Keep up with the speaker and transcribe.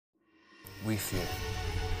we few,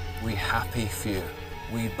 we happy few,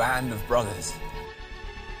 we band of brothers.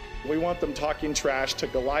 We want them talking trash to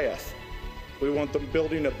Goliath. We want them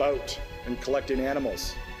building a boat and collecting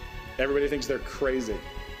animals. Everybody thinks they're crazy,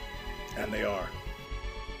 and they are.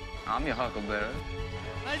 I'm your huckleberry.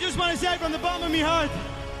 I just want to say from the bottom of my heart,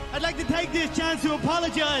 I'd like to take this chance to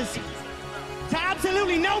apologize to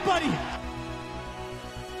absolutely nobody.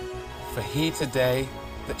 For he today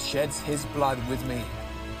that sheds his blood with me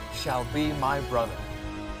shall be my brother.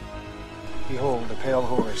 Behold, a pale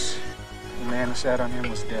horse. The man who sat on him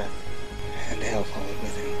was death, and hell followed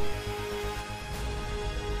with him.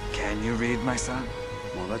 Can you read, my son?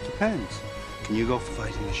 Well, that depends. Can you go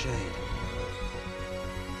fight in the shade?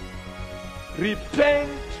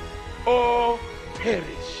 Repent or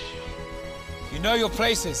perish. You know your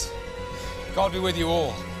places. God be with you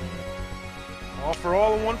all. All for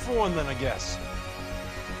all and one for one, then, I guess.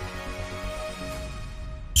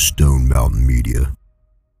 Stone Mountain Media.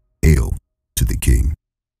 Hail to the King.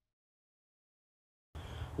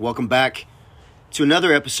 Welcome back to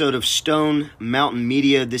another episode of Stone Mountain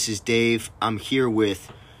Media. This is Dave. I'm here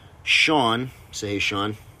with Sean. Say hey,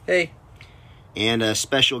 Sean. Hey. And a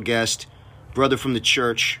special guest, brother from the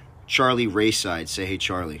church, Charlie Rayside. Say hey,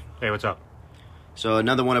 Charlie. Hey, what's up? So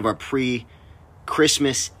another one of our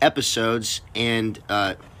pre-Christmas episodes, and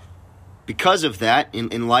because of that,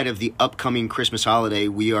 in light of the upcoming Christmas holiday,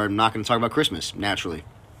 we are not going to talk about Christmas, naturally.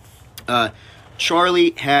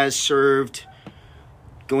 Charlie has served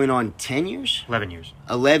going on 10 years? 11 years.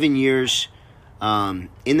 11 years in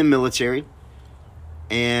the military.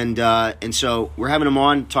 And so we're having him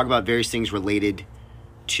on to talk about various things related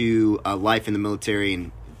to life in the military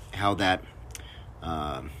and how that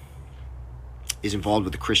is involved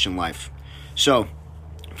with the Christian life. So,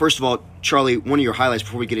 first of all, Charlie, one of your highlights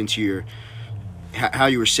before we get into your how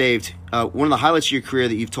you were saved, one of the highlights of your career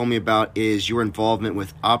that you've told me about is your involvement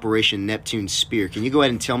with Operation Neptune Spear. Can you go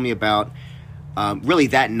ahead and tell me about really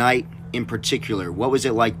that night in particular? What was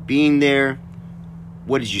it like being there?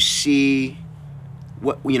 What did you see?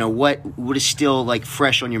 What is still like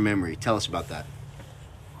fresh on your memory? Tell us about that.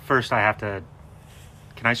 First, I have to.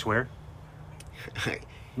 Can I swear?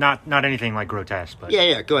 Not anything like grotesque, but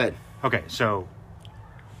yeah. Go ahead. Okay, so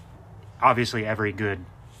obviously every good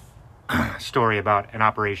story about an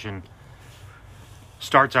operation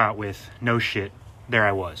starts out with no shit. There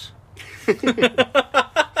I was.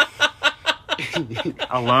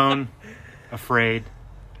 Alone, afraid.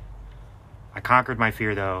 I conquered my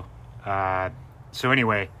fear, though. So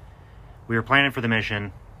anyway, we were planning for the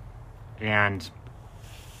mission, and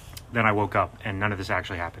then I woke up, and none of this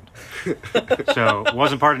actually happened. So it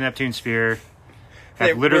wasn't part of Neptune Spear.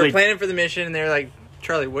 We were planning for the mission, and they were like,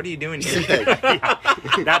 Charlie, what are you doing here? Yeah,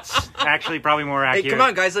 that's actually probably more accurate. Hey, come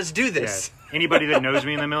on, guys, let's do this. Yeah. Anybody that knows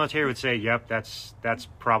me in the military would say, yep, that's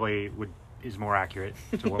probably is more accurate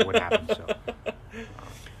to what would happen. So,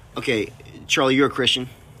 okay, Charlie, you're a Christian?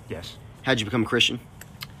 Yes. How'd you become a Christian?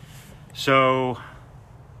 So,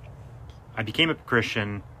 I became a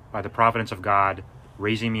Christian by the providence of God,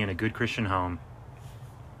 raising me in a good Christian home.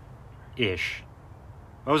 Ish.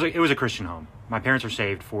 It was a Christian home. My parents are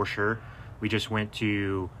saved for sure. We just went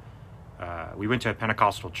to a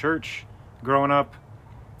Pentecostal church growing up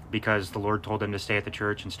because the Lord told them to stay at the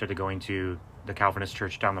church instead of going to the Calvinist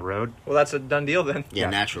church down the road. Well, that's a done deal then. Yeah,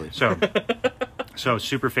 naturally. So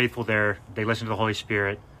super faithful there. They listen to the Holy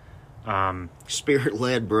Spirit.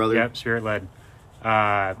 Spirit-led, brother. Yep, Spirit-led.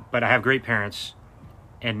 But I have great parents,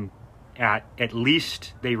 and at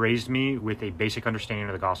least they raised me with a basic understanding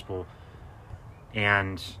of the gospel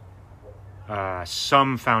and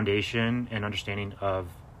some foundation and understanding of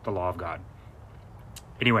the law of God.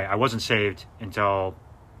 Anyway, I wasn't saved until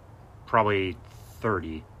probably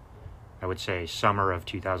 30. I would say summer of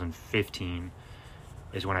 2015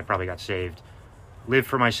 is when I probably got saved. Lived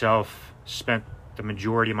for myself, spent the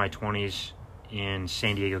majority of my 20s in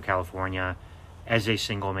San Diego, California, as a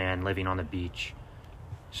single man living on the beach.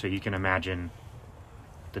 So you can imagine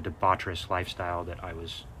the debaucherous lifestyle that I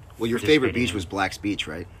was. Well, your favorite beach was Black's Beach,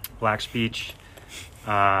 right? Black's Beach.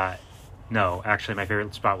 No, actually, my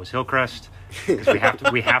favorite spot was Hillcrest because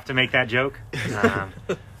we have to make that joke.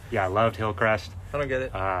 Yeah, I loved Hillcrest. I don't get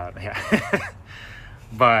it. Yeah.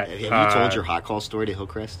 But have you told your hot call story to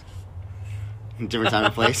Hillcrest? Different time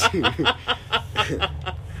and place.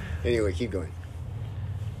 Anyway, keep going.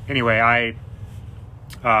 Anyway,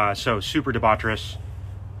 so super debaucherous.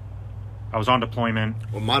 I was on deployment.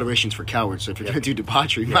 Well, moderation's for cowards, so if you're going to do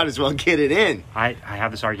debauchery, you might as well get it in. I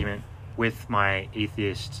have this argument with my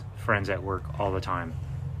atheist friends at work all the time,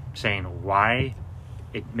 saying why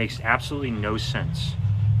it makes absolutely no sense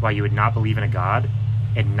why you would not believe in a God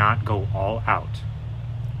and not go all out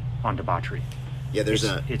on debauchery. Yeah,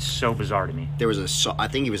 it's so bizarre to me. There was I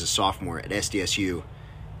think he was a sophomore at SDSU,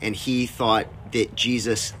 and he thought that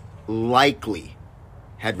Jesus likely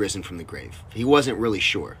had risen from the grave. He wasn't really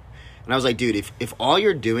sure. And I was like, dude, if all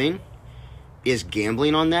you're doing is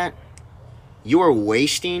gambling on that, you are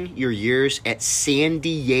wasting your years at San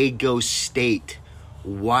Diego State.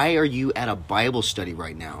 Why are you at a Bible study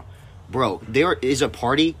right now? Bro, there is a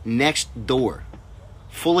party next door,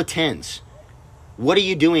 full of tens. What are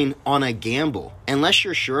you doing on a gamble? Unless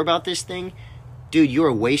you're sure about this thing, dude, you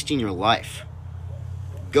are wasting your life.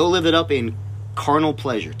 Go live it up in carnal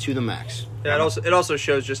pleasure to the max. Yeah, it also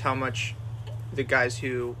shows just how much the guys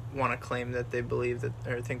who want to claim that they believe that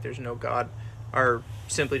or think there's no God are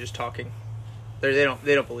simply just talking. They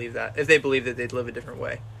don't believe that. If they believe that, they'd live a different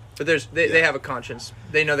way. But they have a conscience.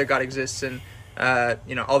 They know that God exists, and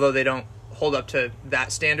although they don't hold up to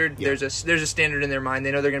that standard, there's a standard in their mind.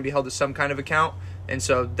 They know they're going to be held to some kind of account, and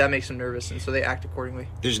so that makes them nervous, and so they act accordingly.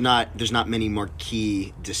 There's not many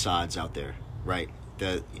Marquis de Sades out there, right?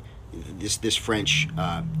 This French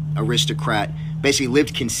aristocrat basically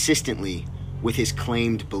lived consistently with his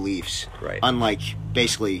claimed beliefs, right? Unlike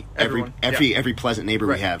basically every pleasant neighbor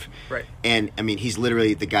we have, right? And I mean, he's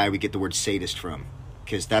literally the guy we get the word sadist from,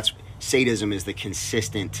 because sadism is the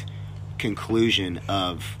consistent conclusion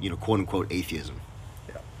of quote unquote atheism.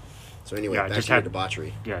 Yeah. So anyway, back to your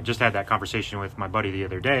debauchery. Yeah, just had that conversation with my buddy the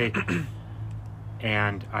other day,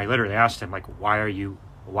 and I literally asked him, like, why are you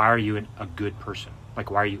a good person?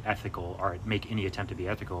 Like, why are you ethical or make any attempt to be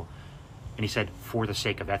ethical? And he said, for the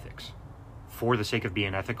sake of ethics. For the sake of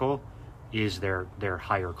being ethical is their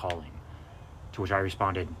higher calling. To which I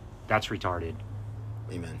responded, that's retarded.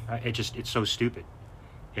 Amen. It's so stupid.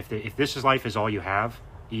 If this is life is all you have,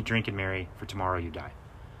 eat, drink, and marry, for tomorrow you die.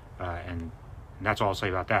 And that's all I'll say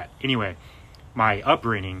about that. Anyway, my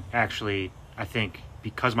upbringing, actually, I think,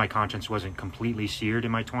 because my conscience wasn't completely seared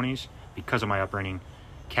in my 20s, because of my upbringing,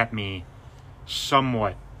 kept me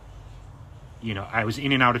somewhat, I was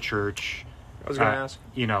in and out of church. I was going to ask.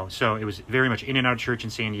 So it was very much in and out of church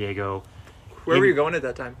in San Diego. Where were you going at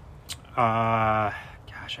that time?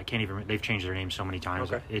 Gosh, I can't even remember. They've changed their name so many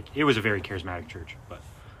times. Okay. It was a very charismatic church, but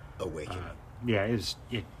Awaken. Yeah,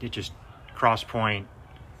 it just Cross Point.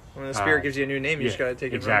 When the Spirit gives you a new name, you just got to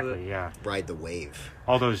take it. Exactly. Yeah. Ride the wave.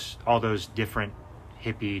 All those different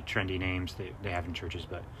hippie, trendy names they have in churches,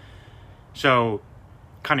 but so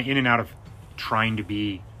kind of in and out of trying to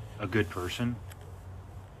be a good person,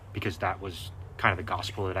 because that was kind of the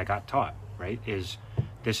gospel that I got taught, right?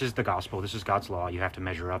 This is the gospel, this is God's law, you have to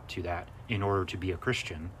measure up to that in order to be a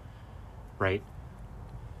Christian, right?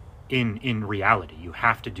 In reality, you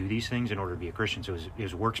have to do these things in order to be a Christian. So it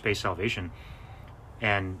was works-based salvation.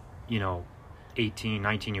 And, 18,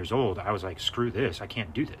 19 years old, I was like, screw this, I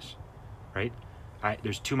can't do this, right?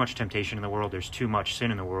 There's too much temptation in the world, there's too much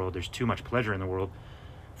sin in the world, there's too much pleasure in the world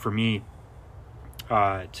for me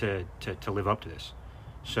to live up to this.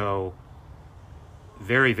 So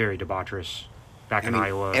very, very debaucherous back in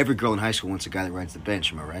Iowa. Every girl in high school wants a guy that rides the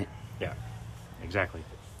bench, am I right? Yeah, exactly.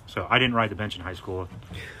 So I didn't ride the bench in high school,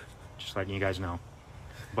 just letting you guys know.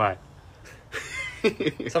 But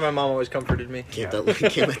that's how my mom always comforted me.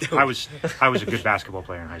 I was a good basketball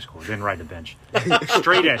player in high school. Didn't ride the bench.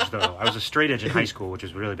 Straight edge though. I was a straight edge in high school, which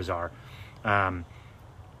is really bizarre. From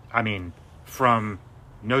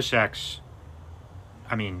no sex,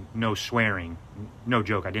 no swearing, no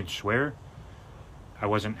joke. I didn't swear. I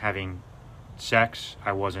wasn't having sex.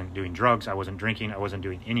 I wasn't doing drugs. I wasn't drinking. I wasn't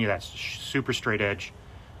doing any of that. Super straight edge.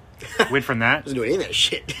 Went from that. Wasn't doing any of that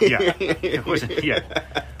shit.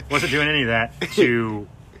 Wasn't doing any of that to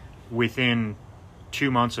within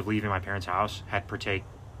 2 months of leaving my parents' house had partaken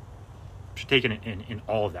in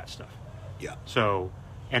all of that stuff. Yeah. So,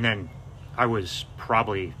 and then I was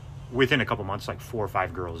probably within a couple months, like 4 or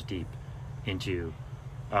 5 girls deep into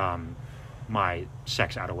my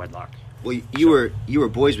sex out of wedlock. Well, you were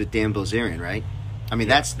boys with Dan Bilzerian, right?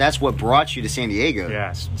 That's what brought you to San Diego.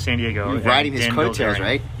 Yeah, San Diego. You were riding his coattails,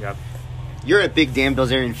 right? Yep. You're a big Dan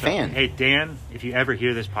Bilzerian fan. Hey, Dan, if you ever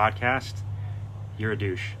hear this podcast, you're a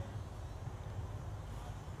douche.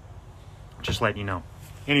 Just letting you know.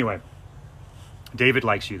 Anyway, David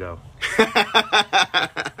likes you, though.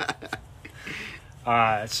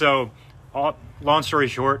 So, long story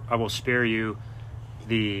short, I will spare you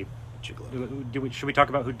the... Should we talk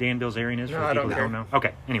about who Dan Bilzerian is? No, I don't know.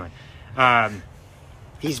 Okay, anyway.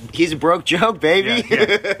 He's a broke joke, baby.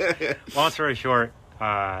 Yeah. Long story short,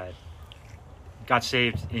 got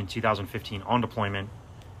saved in 2015 on deployment,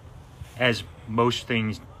 as most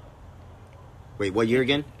things. Wait, what year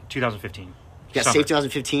again? 2015. You got saved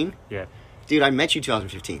 2015? Yeah. Dude, I met you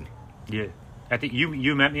 2015. Yeah.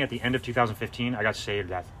 You met me at the end of 2015. I got saved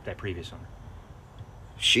that previous summer.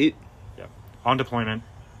 Shit. Yeah. On deployment,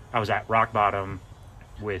 I was at rock bottom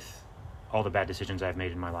with all the bad decisions I've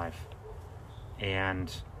made in my life.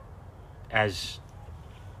 And as,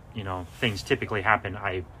 you know, things typically happen,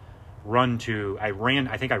 I ran to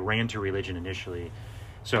religion initially.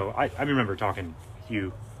 So I remember talking with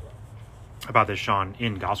you about this, Sean,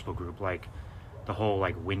 in gospel group, like the whole,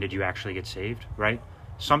 like, when did you actually get saved, right?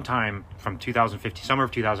 Sometime from 2015, summer of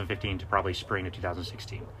 2015 to probably spring of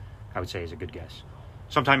 2016, I would say is a good guess.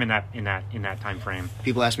 Sometime in that time frame.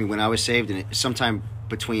 People ask me when I was saved, and it's sometime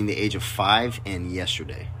between the age of 5 and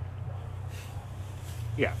yesterday.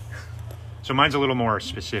 Yeah. So mine's a little more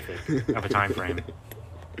specific of a time frame.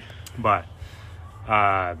 But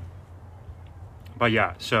yeah,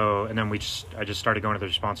 so, and then I just started going to the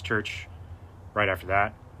Response Church right after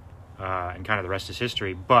that, and kind of the rest is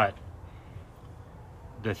history. But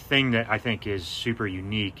the thing that I think is super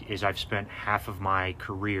unique is I've spent half of my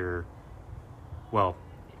career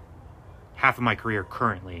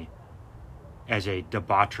currently as a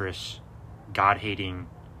debaucherous, God-hating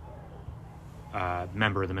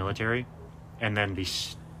member of the military, and then the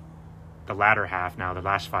latter half now, the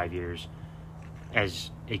last 5 years, as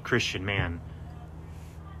a Christian man,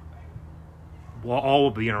 all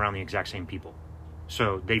will be around the exact same people.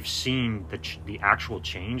 So they've seen the actual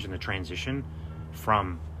change and the transition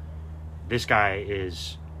from this guy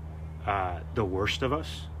is the worst of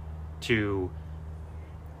us to,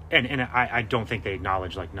 and I don't think they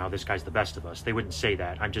acknowledge, like, no, this guy's the best of us. They wouldn't say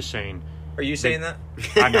that. I'm just saying. Are you saying that?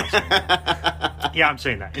 I'm not saying that. Yeah, I'm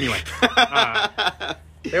saying that. Anyway.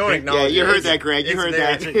 They won't acknowledge. Yeah, you heard that, Greg. You heard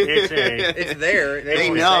that. It's there. They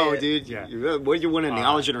know, dude. Yeah. Whether you want to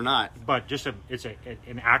acknowledge it or not. But just it's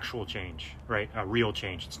an actual change, right? A real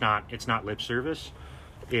change. It's not lip service.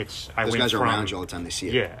 Those guys are around you all the time. They see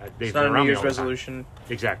it. Yeah, it's not a New Year's resolution.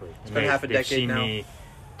 Exactly. It's been half a decade seen now. Me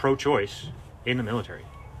pro-choice in the military.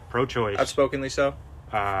 Pro-choice. Outspokenly so.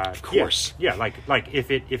 Of course. Yeah. Like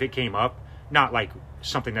if it came up, not like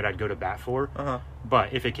something that I'd go to bat for.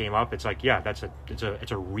 But if it came up, it's like, yeah,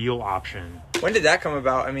 it's a real option. When did that come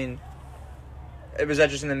about? I mean, was that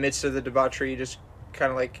just in the midst of the debauchery, just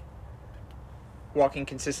kind of like walking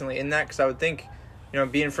consistently in that? Because I would think, you know,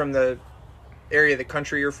 being from the area of the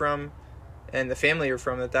country you're from and the family you're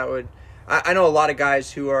from, that would. I know a lot of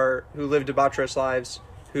guys who live debaucherous lives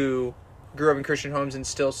who grew up in Christian homes and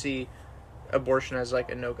still see abortion as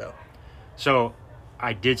like a no-go. So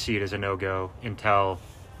I did see it as a no-go until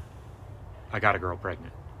I got a girl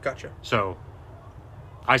pregnant. Gotcha. So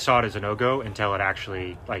I saw it as a no-go until it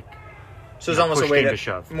actually, like, so it's almost a way to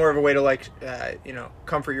shove. More of a way to, like,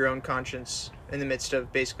 comfort your own conscience in the midst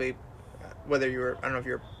of basically whether I don't know if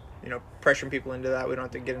you're, pressuring people into that. We don't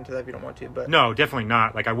have to get into that if you don't want to, but no, definitely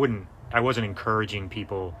not. Like, I wasn't encouraging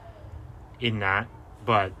people in that,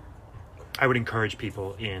 but I would encourage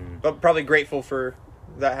people in. But probably grateful for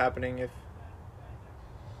that happening if.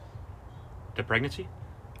 The pregnancy?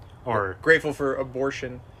 Or grateful for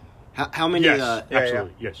abortion. How many? Yes,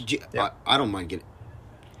 absolutely. Yes. I don't mind getting.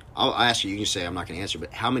 I'll ask you. You can say I'm not going to answer,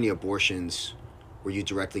 but how many abortions were you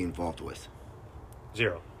directly involved with?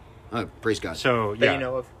 0. Oh, praise God. So that you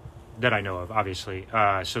know of. That I know of, obviously.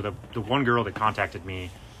 So the one girl that contacted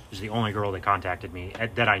me is the only girl that contacted me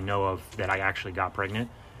that I know of that I actually got pregnant.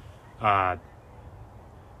 I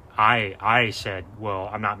said, well,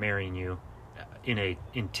 I'm not marrying you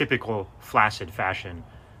in typical flaccid fashion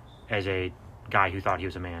as a guy who thought he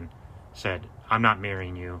was a man. Said, I'm not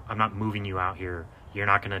marrying you. I'm not moving you out here. You're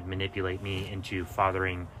not going to manipulate me into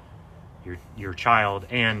fathering your child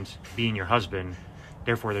and being your husband.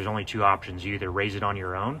 Therefore, there's only 2 options. You either raise it on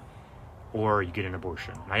your own or you get an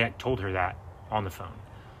abortion. And I had told her that on the phone.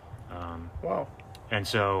 Wow. And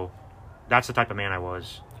so that's the type of man I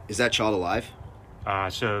was. Is that child alive?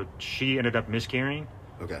 So she ended up miscarrying.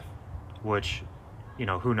 Okay. Which,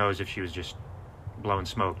 who knows if she was just blowing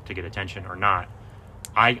smoke to get attention or not.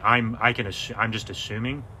 I'm just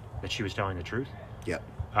assuming that she was telling the truth. Yep.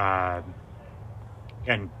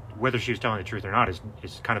 And whether she was telling the truth or not is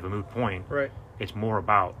kind of a moot point. Right. It's more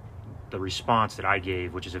about the response that I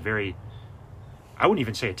gave, which is I wouldn't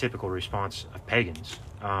even say a typical response of pagans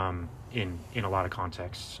in a lot of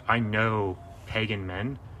contexts. I know pagan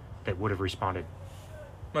men that would have responded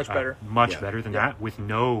much better, better than that, with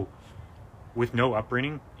no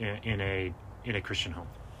upbringing in a Christian home,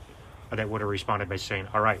 that would have responded by saying,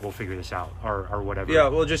 "All right, we'll figure this out," or whatever. Yeah,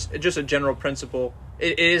 well, just a general principle.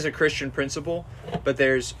 It is a Christian principle, but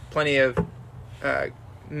there's plenty of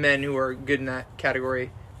men who are good in that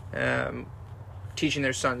category, teaching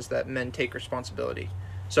their sons that men take responsibility.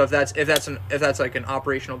 So if that's like an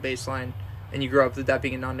operational baseline, and you grow up with that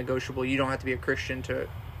being a non-negotiable, you don't have to be a Christian to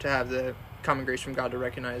have the common grace from God to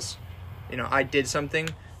recognize, I did something.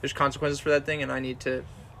 There's consequences for that thing, and I need to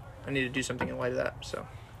do something in light of that. So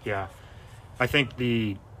yeah, I think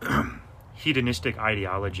the hedonistic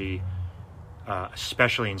ideology,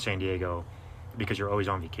 especially in San Diego, because you're always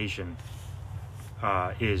on vacation,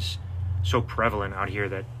 is so prevalent out here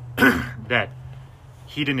that that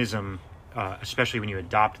hedonism, especially when you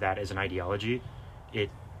adopt that as an ideology, it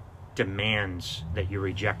demands that you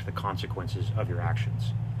reject the consequences of your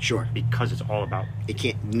actions. Sure. Because it's all about... It's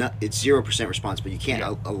 0% responsible. You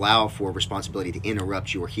can't allow for responsibility to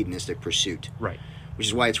interrupt your hedonistic pursuit. Right. Which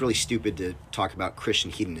is why it's really stupid to talk about Christian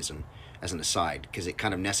hedonism as an aside, because it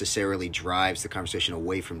kind of necessarily drives the conversation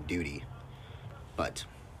away from duty. But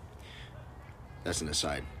that's an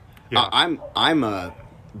aside. Yeah. I'm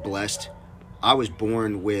blessed. I was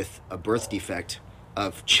born with a birth defect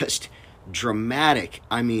of just dramatic,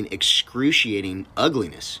 excruciating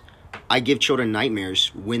ugliness. I give children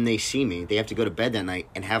nightmares when they see me. They have to go to bed that night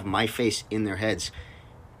and have my face in their heads.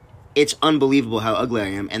 It's unbelievable how ugly I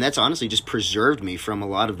am, and that's honestly just preserved me from a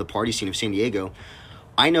lot of the party scene of San Diego.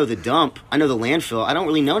 I know the dump. I know the landfill. I don't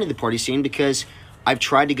really know any of the party scene because I've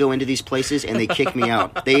tried to go into these places and they kick me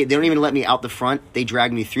out. They don't even let me out the front. They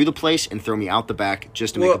drag me through the place and throw me out the back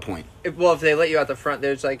just to make a point. If they let you out the front,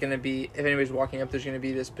 there's like going to be, if anybody's walking up, there's going to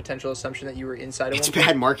be this potential assumption that you were inside of one. It's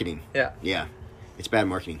bad marketing. Yeah. Yeah. It's bad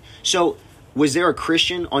marketing. So, was there a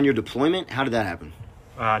Christian on your deployment? How did that happen?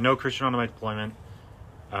 No Christian on my deployment.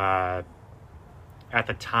 At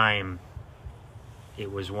the time,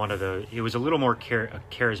 it was a little more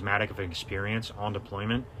charismatic of an experience on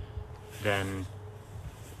deployment than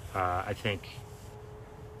I think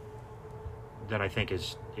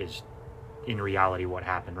is in reality what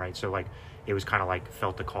happened, right? So like it was kind of like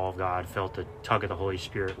felt the call of God, felt the tug of the Holy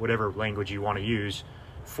Spirit, whatever language you want to use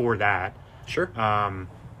for that. Sure.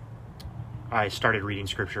 I started reading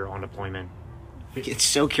scripture on deployment. It's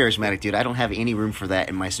so charismatic, dude. I don't have any room for that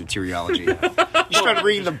in my soteriology. You started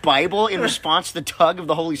reading the Bible in response to the tug of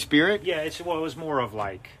the Holy Spirit? Yeah, it was more of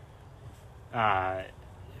like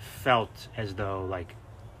felt as though like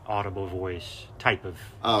audible voice type of.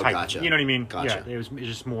 Oh, gotcha. You know what I mean? Gotcha. Yeah, it was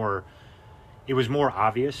just more. It was more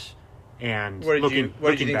obvious, and what did you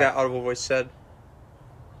think that audible voice said?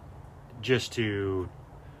 Just to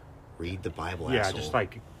read the Bible. Yeah, asshole. just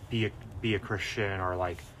like be a Christian or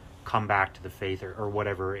like come back to the faith or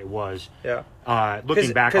whatever it was. Yeah.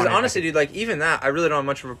 Looking back on it, because honestly, dude, like even that, I really don't have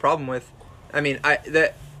much of a problem with. I mean,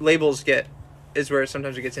 that labels is where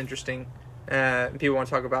sometimes it gets interesting. People want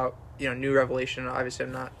to talk about new revelation. Obviously,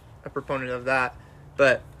 I'm not a proponent of that,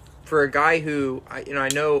 but for a guy who I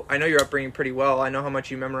know your upbringing pretty well. I know how much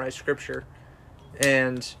you memorize scripture,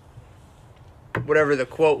 and whatever the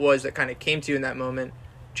quote was that kind of came to you in that moment,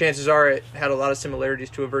 chances are it had a lot of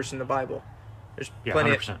similarities to a verse in the Bible. There's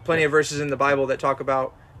plenty of verses in the Bible that talk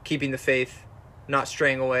about keeping the faith, not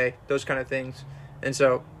straying away, those kind of things. And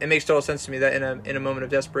so it makes total sense to me that in a moment of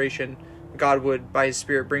desperation, God would, by His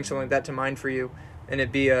Spirit, bring something like that to mind for you, and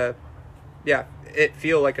it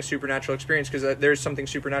feel like a supernatural experience because there's something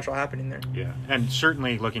supernatural happening there. Yeah, and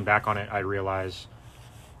certainly looking back on it, I realize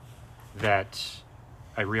that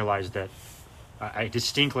I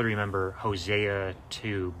distinctly remember Hosea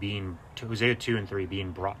 2 and 3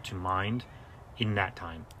 being brought to mind in that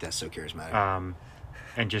time. That's so charismatic.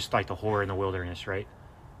 And just like the horror in the wilderness, right?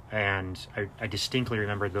 And I distinctly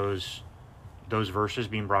remember those verses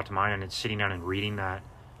being brought to mind, and it's sitting down and reading that,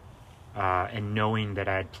 and knowing that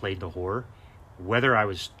I had played the whore, whether I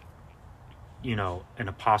was, an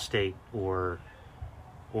apostate or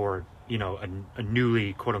a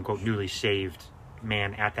newly, quote unquote, newly saved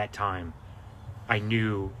man at that time. I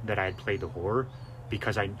knew that I had played the whore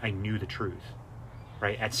because I knew the truth,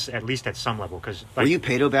 right? At least at some level. Because were you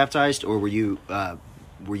pedo baptized, or were you? No,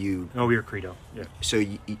 we were credo. Yeah. So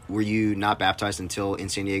were you not baptized until in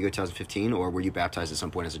San Diego 2015, or were you baptized at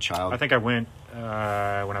some point as a child? I think I went when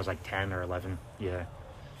I was like 10 or 11. Yeah,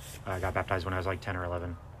 I got baptized when I was like 10 or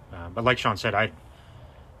 11. But like Sean said, I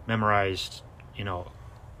memorized a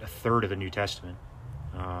third of the New Testament,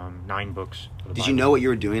 9 books of the Bible. Did you know what you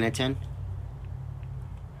were doing at 10?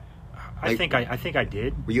 I think I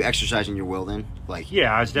did. Were you exercising your will then?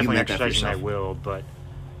 Yeah, I was definitely exercising my will, but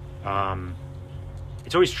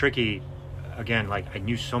it's always tricky. Again, like I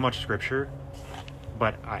knew so much scripture,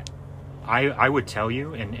 but I would tell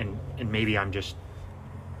you, and maybe I'm just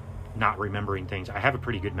not remembering things. I have a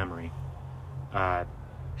pretty good memory.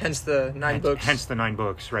 Hence the 9 books. Hence the 9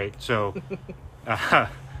 books, right? So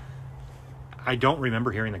I don't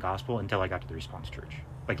remember hearing the gospel until I got to the Response Church.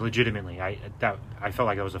 Like legitimately, I felt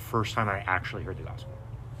like that was the first time I actually heard the gospel.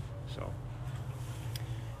 So.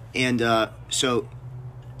 And so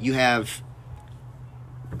you have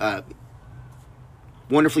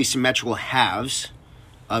wonderfully symmetrical halves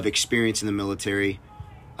of experience in the military,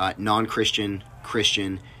 non-Christian,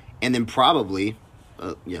 Christian, and then probably,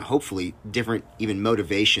 hopefully, different even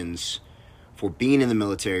motivations for being in the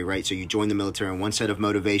military, right? So you join the military on one set of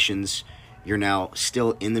motivations. You're now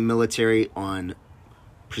still in the military on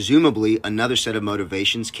presumably another set of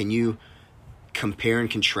motivations. Can you compare and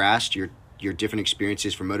contrast your different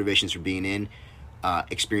experiences for motivations for being in,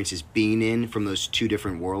 experiences being in from those two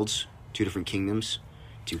different worlds, two different kingdoms,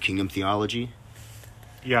 to kingdom theology?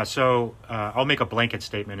 Yeah, so I'll make a blanket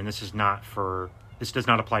statement, and this does not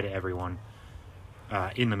apply to everyone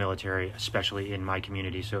in the military, especially in my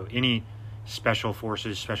community. So any special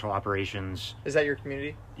forces, special operations. Is that your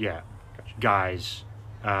community? Yeah, gotcha. Guys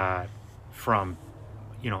from,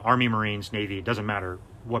 Army, Marines, Navy, it doesn't matter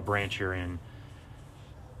what branch you're in.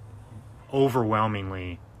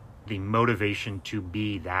 Overwhelmingly, the motivation to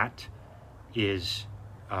be that is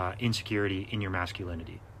insecurity in your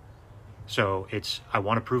masculinity. So it's, I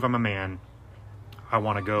want to prove I'm a man. I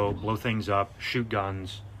want to go blow things up, shoot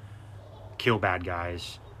guns, kill bad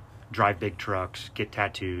guys, drive big trucks, get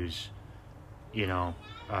tattoos,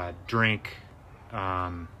 drink,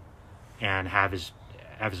 and have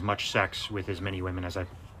as much sex with as many women as I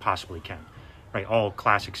possibly can, right? All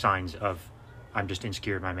classic signs of I'm just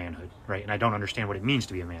insecure in my manhood, right? And I don't understand what it means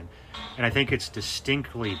to be a man. And I think it's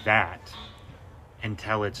distinctly that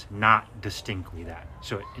until it's not distinctly that.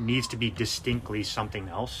 So it needs to be distinctly something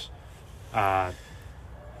else.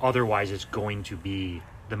 Otherwise, it's going to be,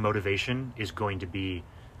 the motivation is going to be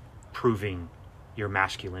proving your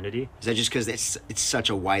masculinity. Is that just because it's such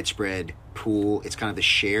a widespread pool? It's kind of the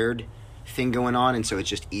shared thing going on, and so it's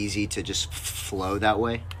just easy to just flow that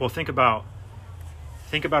way? Well, think about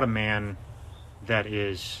a man that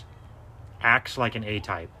acts like an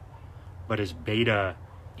A-type, but is beta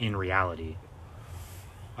in reality,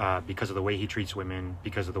 because of the way he treats women,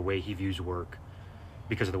 because of the way he views work,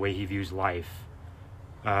 because of the way he views life,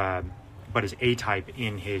 but is A-type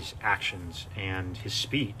in his actions and his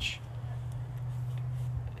speech.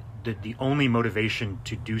 The only motivation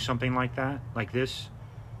to do something like that, like this,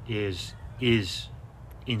 is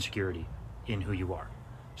insecurity in who you are.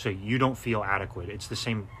 So you don't feel adequate. It's the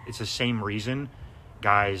same reason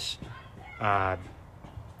guys,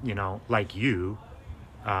 like you,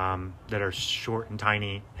 that are short and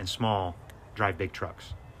tiny and small, drive big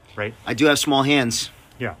trucks, right? I do have small hands.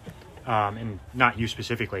 Yeah. And not you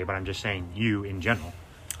specifically, but I'm just saying you in general.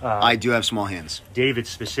 I do have small hands. David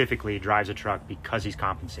specifically drives a truck because he's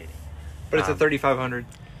compensating. But it's a 3500.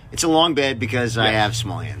 It's a long bed because I have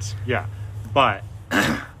small hands. Yeah. But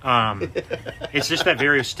it's just that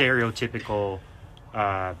very stereotypical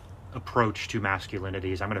approach to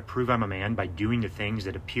masculinity is I'm going to prove I'm a man by doing the things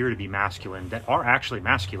that appear to be masculine, that are actually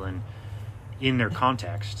masculine in their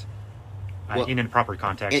context, in a proper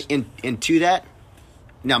context. And to that,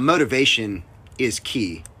 now motivation is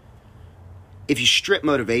key. If you strip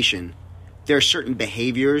motivation, there are certain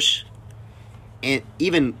behaviors and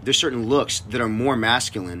even there's certain looks that are more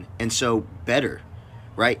masculine and so better,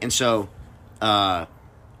 right? And so, but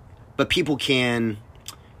people can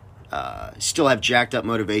still have jacked up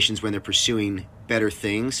motivations when they're pursuing better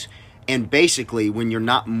things. And basically, when you're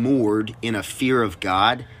not moored in a fear of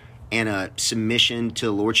God and a submission to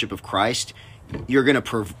the lordship of Christ, you're going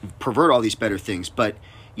to pervert all these better things. But,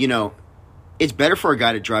 it's better for a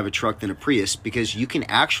guy to drive a truck than a Prius because you can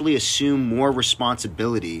actually assume more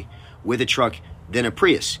responsibility with a truck than a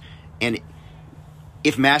Prius. And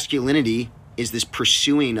if masculinity is this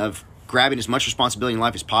pursuing of grabbing as much responsibility in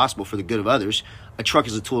life as possible for the good of others, a truck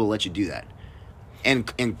is a tool to let you do that.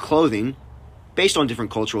 And clothing, based on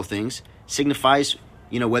different cultural things, signifies,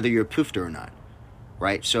 whether you're a poofter or not,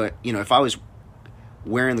 right? So, if I was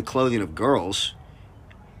wearing the clothing of girls,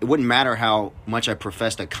 it wouldn't matter how much I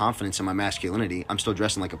professed a confidence in my masculinity. I'm still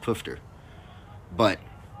dressing like a poofter. But,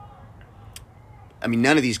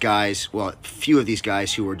 none of these guys, few of these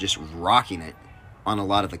guys who are just rocking it on a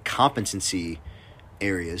lot of the competency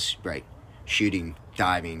areas, right? Shooting,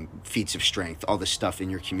 diving, feats of strength, all this stuff in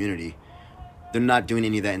your community. They're not doing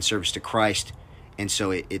any of that in service to Christ. And so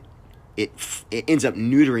it ends up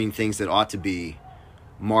neutering things that ought to be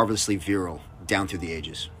marvelously virile down through the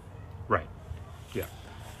ages. Right. Yeah.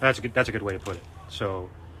 That's a good way to put it. So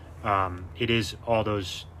it is all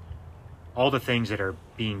the things that are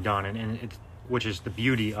being done, and which is the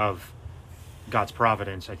beauty of God's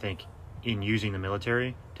providence, I think, in using the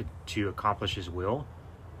military to accomplish his will,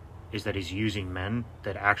 is that he's using men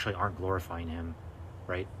that actually aren't glorifying him,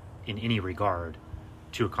 right, in any regard,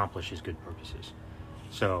 to accomplish his good purposes.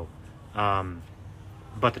 So,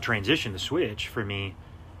 but the transition, the switch for me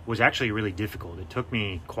was actually really difficult. It took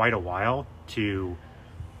me quite a while to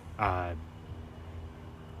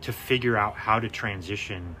figure out how to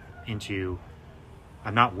transition into,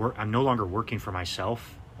 I'm no longer working for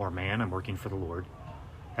myself or man, I'm working for the Lord.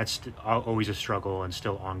 That's always a struggle and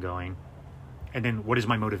still ongoing. And then what is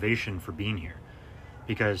my motivation for being here?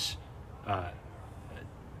 Because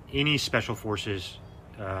any special forces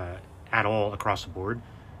at all across the board,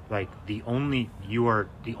 like the only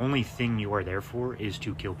thing you are there for is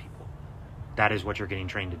to kill people. That is what you're getting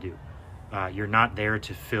trained to do. You're not there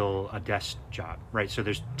to fill a desk job, right? So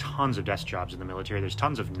there's tons of desk jobs in the military. There's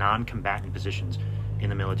tons of non-combatant positions in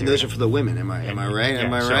the military. And those are for the women. Am I right? Yeah,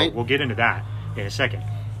 am I right? So we'll get into that in a second.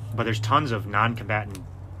 But there's tons of non-combatant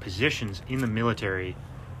positions in the military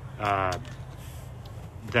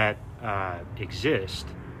that exist.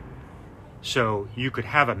 So you could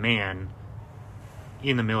have a man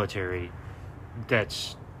in the military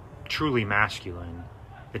that's truly masculine,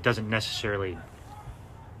 that doesn't necessarily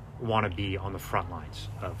want to be on the front lines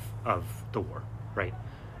of the war, right?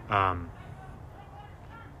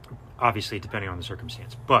 Obviously, depending on the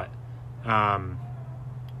circumstance. But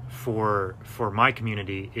for my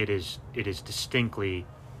community, it is distinctly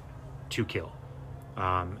to kill,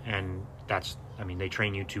 and that's, I mean, they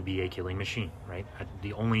train you to be a killing machine, right?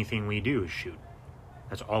 The only thing we do is shoot.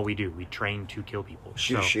 That's all we do. We train to kill people.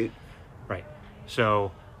 Shoot. Right.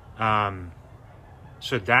 So,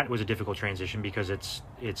 so that was a difficult transition because it's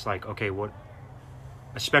like, okay, what,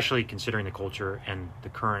 especially considering the culture and the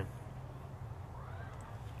current,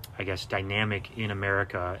 I guess, dynamic in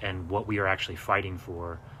America and what we are actually fighting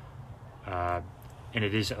for. And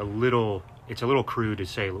it's a little crude to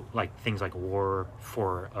say like things like war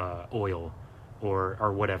for oil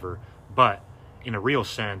or whatever, but in a real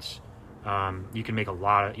sense, you can make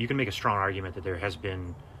a strong argument that there has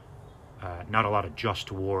been not a lot of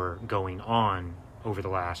just war going on over the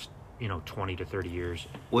last 20 to 30 years.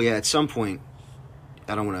 Well, yeah, at some point,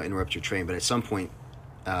 I don't want to interrupt your train, but at some point,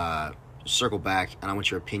 circle back, and I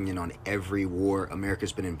want your opinion on every war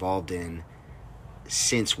America's been involved in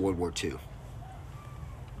since World War II.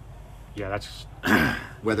 Yeah, that's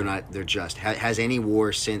whether or not they're just. Has any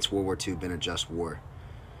war since World War II been a just war?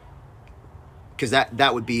 Because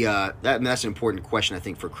that would be that's an important question, I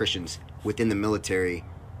think, for Christians within the military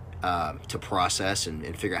to process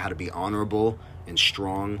and figure out how to be honorable and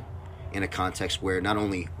strong in a context where not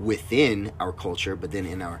only within our culture, but then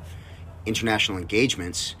in our international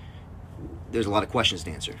engagements, there's a lot of questions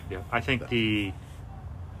to answer. Yeah, I think the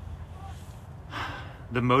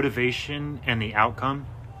motivation and the outcome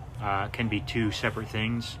can be two separate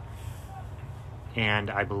things. And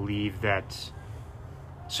I believe that,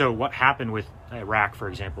 so what happened with Iraq, for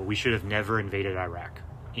example, we should have never invaded Iraq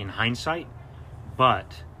in hindsight,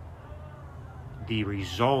 but the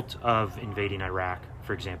result of invading Iraq,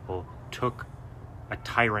 for example, took a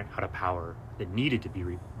tyrant out of power that needed to be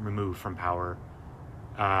removed from power,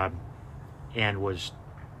 and was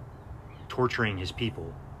torturing his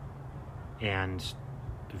people, and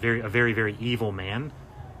a very, very evil man.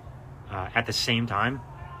 At the same time,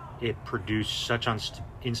 it produced such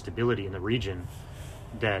instability in the region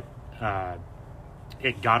that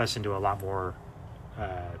it got us into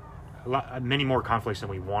many more conflicts than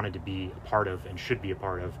we wanted to be a part of and should be a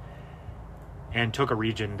part of, and took a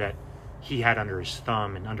region that he had under his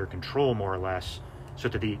thumb and under control, more or less, so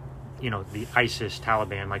that the ISIS,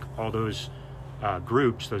 Taliban, like all those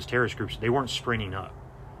groups, those terrorist groups, they weren't springing up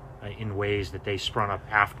in ways that they sprung up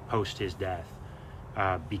post his death,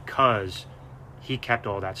 because he kept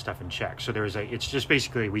all that stuff in check. So it's just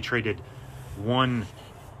basically we traded one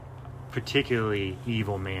particularly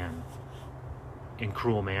evil man and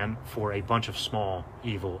cruel man for a bunch of small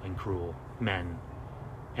evil and cruel men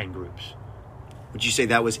and groups. Would you say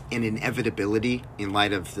that was an inevitability in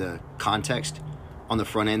light of the context on the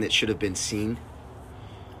front end that should have been seen?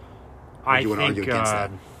 Or do you want to argue against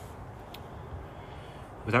that?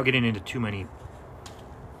 Without getting into too many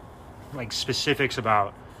specifics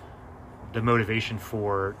about the motivation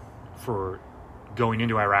for going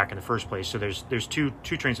into Iraq in the first place. So there's two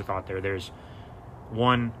trains of thought there. There's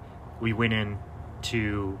one, we went in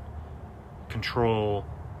to control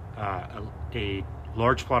a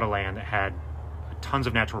large plot of land that had tons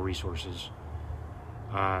of natural resources,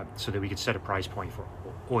 so that we could set a price point for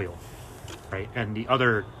oil, right? And the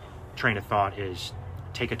other train of thought is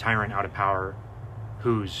take a tyrant out of power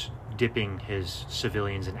who's dipping his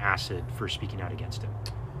civilians in acid for speaking out against him,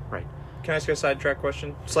 right? Can I ask a sidetrack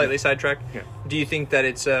question? Slightly sidetrack? Yeah. Do you think that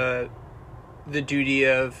it's the duty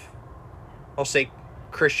of, I'll say,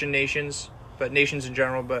 Christian nations, but nations in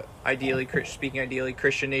general, but ideally,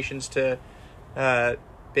 Christian nations to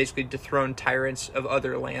basically dethrone tyrants of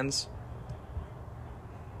other lands.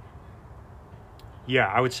 Yeah,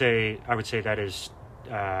 I would say that is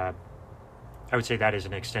an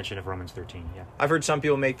extension of Romans 13. Yeah, I've heard some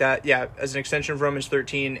people make that as an extension of Romans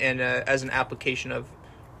 13 and as an application of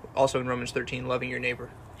also in Romans 13, loving your neighbor.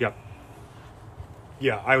 Yep.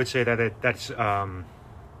 Yeah, I would say that that's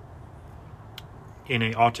in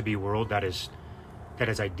a ought to be world that is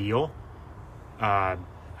ideal. I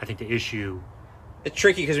think the issue, it's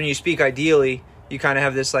tricky because when you speak ideally, you kind of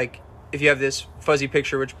have this like, if you have this fuzzy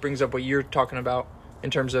picture, which brings up what you're talking about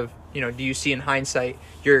in terms of, do you see in hindsight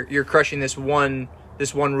you're crushing this one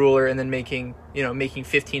ruler and then making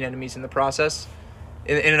 15 enemies in the process.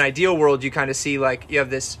 In an ideal world, you kind of see like you have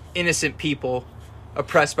this innocent people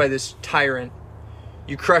oppressed by this tyrant.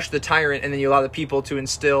 You crush the tyrant and then you allow the people to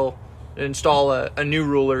install a new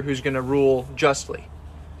ruler who's going to rule justly.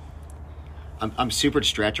 I'm super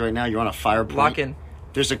distracted right now. You're on a fire point. Lock in.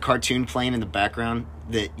 There's a cartoon playing in the background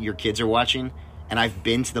that your kids are watching, and I've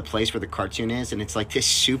been to the place where the cartoon is, and it's like this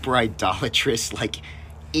super idolatrous, like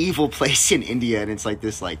evil place in India, and it's like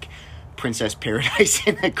this like princess paradise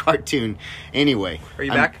in a cartoon. Anyway, are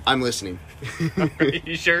you back? I'm listening. Are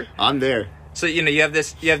you sure? I'm there. So you have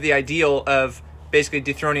the ideal of basically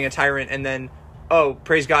dethroning a tyrant, and then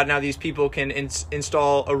praise God, now these people can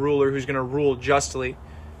install a ruler who's going to rule justly,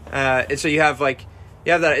 and so you have that.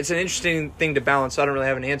 It's an interesting thing to balance. So I don't really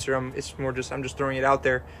have an answer. I'm just throwing it out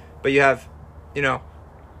there. But you have, a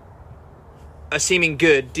seeming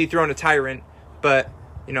good dethrone a tyrant, but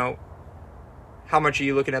how much are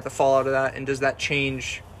you looking at the fallout of that, and does that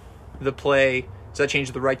change the play? Does that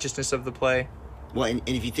change the righteousness of the play? Well, and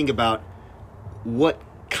if you think about what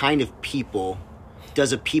kind of people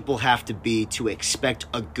does a people have to be to expect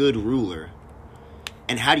a good ruler,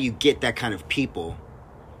 and how do you get that kind of people?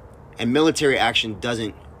 And military action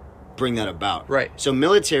doesn't bring that about. Right. So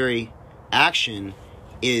military action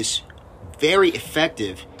is very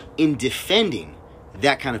effective in defending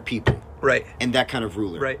that kind of people. Right. And that kind of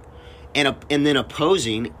ruler. Right. And then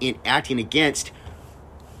opposing and acting against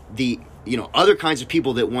the other kinds of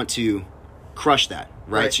people that want to crush that.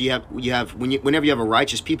 Right. So you have whenever you have a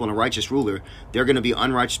righteous people and a righteous ruler, there are going to be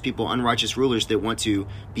unrighteous people, unrighteous rulers that want to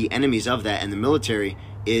be enemies of that, and the military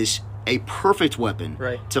is a perfect weapon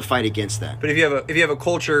to fight against that. But if you have a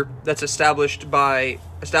culture that's established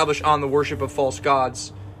on the worship of false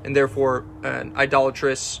gods, and therefore an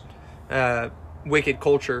idolatrous, wicked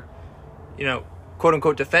culture, quote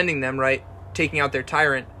unquote defending them, right, taking out their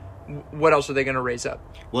tyrant, what else are they going to raise up?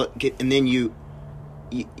 Well, and then you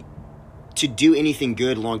to do anything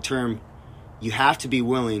good long term, you have to be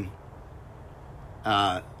willing,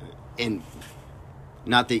 and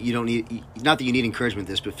not that you need encouragement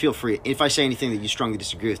with this, but feel free. If I say anything that you strongly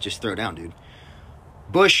disagree with, just throw it down, dude.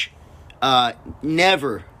 Bush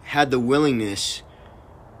never had the willingness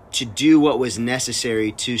to do what was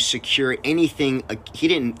necessary to secure anything.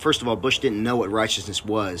 First of all, Bush didn't know what righteousness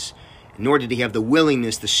was, nor did he have the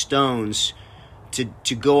willingness, the stones,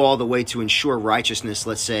 to go all the way to ensure righteousness,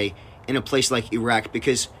 let's say, in a place like Iraq.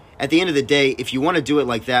 Because at the end of the day, if you want to do it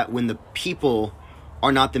like that, when the people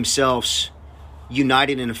are not themselves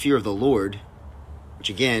united in a fear of the Lord, which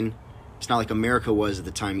again, it's not like America was at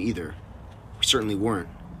the time either. We certainly weren't.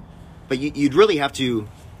 But you'd really have to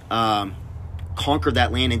conquer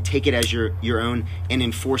that land and take it as your own and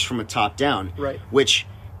enforce from a top down. Right. Which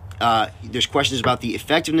there's questions about the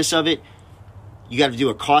effectiveness of it. You got to do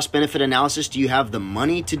a cost benefit analysis. Do you have the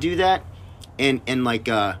money to do that? And like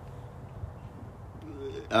you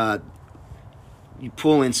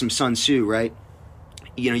pull in some Sun Tzu, right?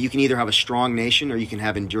 You can either have a strong nation or you can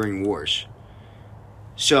have enduring wars.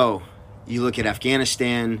 So you look at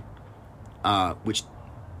Afghanistan, which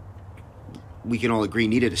we can all agree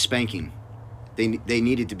needed a spanking. They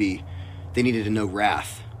needed to know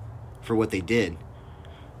wrath for what they did.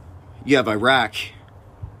 You have Iraq,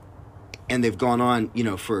 and they've gone on,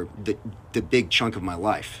 for the big chunk of my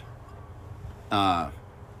life.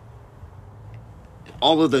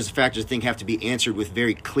 All of those factors, I think, have to be answered with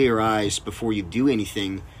very clear eyes before you do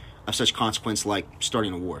anything of such consequence like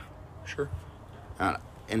starting a war. Sure.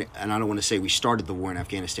 And I don't want to say we started the war in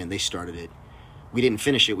Afghanistan. They started it. We didn't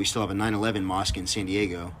finish it. We still have a 9/11 mosque in San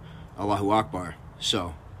Diego. Allahu Akbar.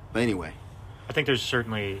 So, but anyway. I think there's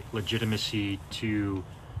certainly legitimacy to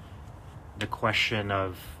the question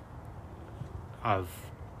of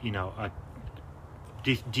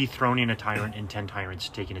dethroning a tyrant and 10 tyrants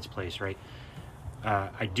taking its place, right?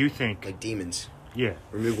 I do think... Like demons. Yeah.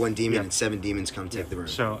 Remove one demon and 7 demons come take the room.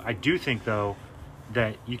 So I do think, though,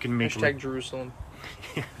 that you can make... Hashtag Jerusalem.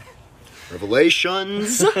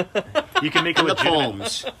 Revelations. You can make a the legitimate,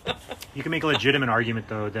 poems. You can make a legitimate argument,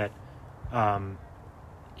 though, that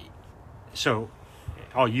so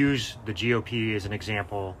I'll use the GOP as an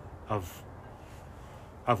example of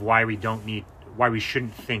why we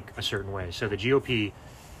shouldn't think a certain way. So the GOP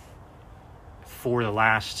for the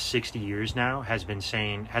last 60 years now has been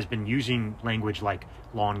using language like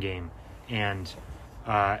lawn game and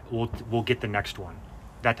we'll get the next one,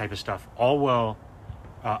 that type of stuff. All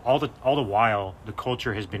the while the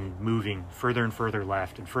culture has been moving further and further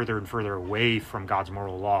left and further away from God's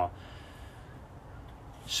moral law.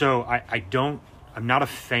 So I'm not a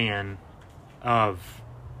fan of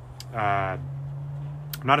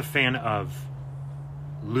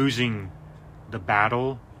losing the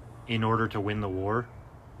battle in order to win the war,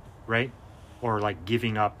 right? Or like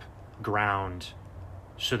giving up ground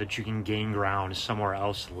so that you can gain ground somewhere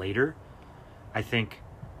else later. I think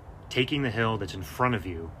taking the hill that's in front of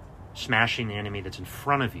you, smashing the enemy that's in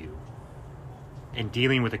front of you, and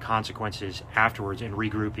dealing with the consequences afterwards and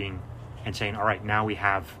regrouping and saying, all right, now we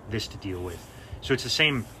have this to deal with. So it's the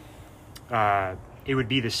same, it would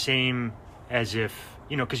be the same as if,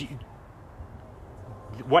 because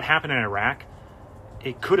what happened in Iraq,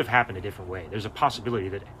 it could have happened a different way. There's a possibility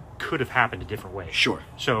that it could have happened a different way. Sure.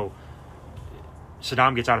 So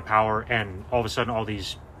Saddam gets out of power, and all of a sudden all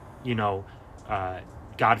these,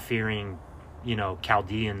 God-fearing,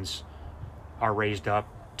 Chaldeans are raised up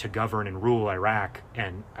to govern and rule Iraq,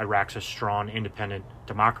 and Iraq's a strong, independent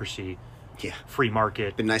democracy. Yeah. Free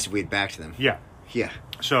market. Been nice if we had backed them. Yeah. Yeah.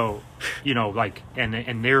 So,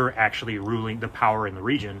 and they're actually ruling the power in the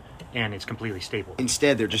region, and it's completely stable.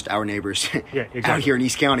 Instead, they're just our neighbors. Yeah, exactly. Out here in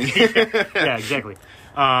East County. Yeah, exactly.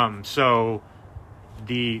 So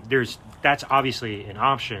that's obviously an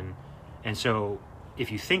option, and so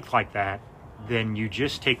if you think like that, then you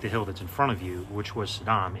just take the hill that's in front of you, which was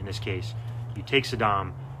Saddam in this case. You take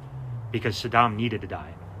Saddam because Saddam needed to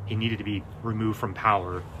die. He needed to be removed from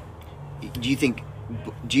power. Do you think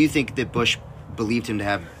that Bush believed him to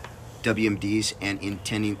have WMDs and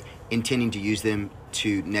intending to use them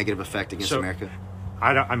to negative effect against America?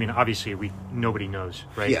 Obviously nobody knows,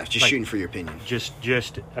 right? Yeah, just shooting for your opinion. Just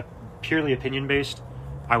purely opinion based.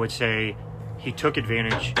 I would say he took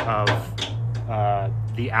advantage of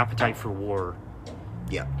the appetite for war.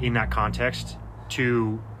 Yeah. In that context,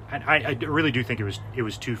 I really do think it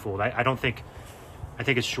was twofold. I think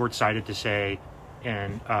it's short-sighted to say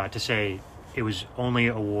it was only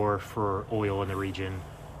a war for oil in the region,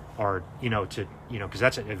 or because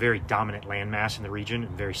that's a very dominant landmass in the region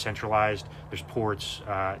and very centralized. There's ports,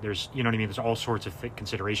 there's there's all sorts of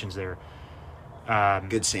considerations there.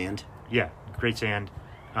 Good sand. Yeah, great sand.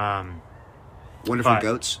 Wonderful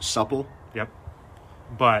goats, supple. Yep.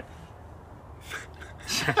 But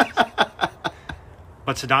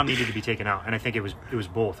Saddam needed to be taken out, and I think it was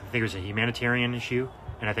both. I think it was a humanitarian issue,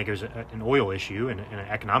 and I think it was an oil issue and an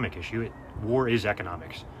economic issue. War is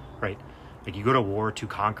economics, right? Like, you go to war to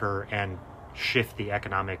conquer and shift the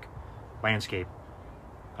economic landscape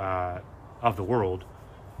of the world.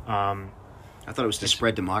 I thought it was to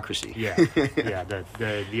spread democracy. Yeah, yeah.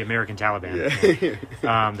 The American Taliban,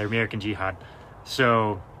 the American Jihad.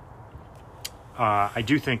 So I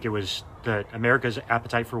do think it was that America's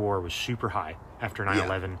appetite for war was super high after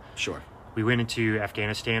 9/11. Yeah, sure. We went into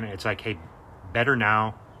Afghanistan, and it's like, hey, better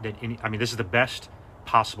now than this is the best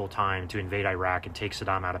possible time to invade Iraq and take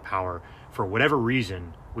Saddam out of power. For whatever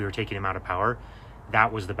reason we were taking him out of power,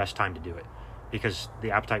 that was the best time to do it, because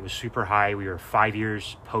the appetite was super high. We were 5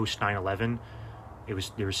 years post 9/11.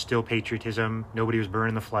 There was still patriotism. Nobody was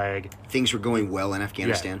burning the flag. Things were going well in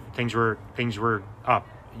Afghanistan. Yeah, things were up.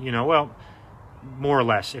 Well, more or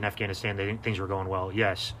less in Afghanistan, things were going well.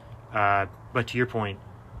 Yes, but to your point,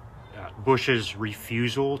 Bush's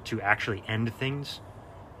refusal to actually end things,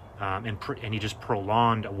 and he just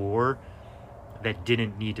prolonged a war that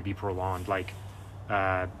didn't need to be prolonged. Like,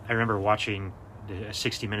 I remember watching a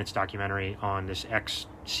 60 Minutes documentary on this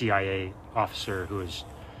ex-CIA officer who was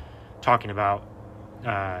talking about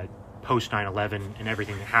post 9/11 and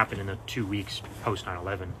everything that happened in the 2 weeks post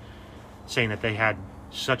 9/11, saying that they had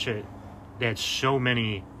so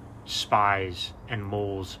many spies and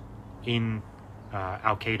moles in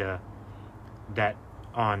Al-Qaeda that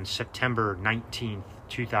on September 19th,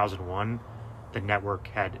 2001, the network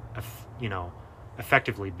had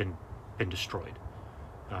effectively been destroyed,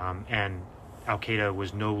 and Al-Qaeda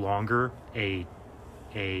was no longer a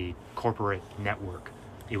corporate network.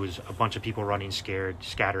 It was a bunch of people running scared,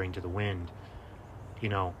 scattering to the wind.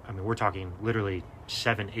 We're talking literally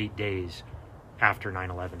 7-8 days after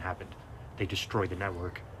 9/11 happened. They destroyed the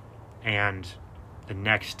network. And the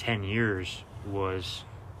next 10 years was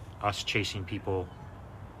us chasing people,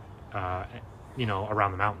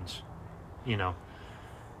 around the mountains,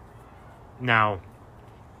 Now,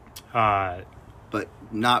 but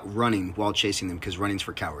not running while chasing them, because running's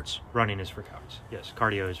for cowards. Running is for cowards. Yes,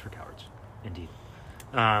 cardio is for cowards, indeed.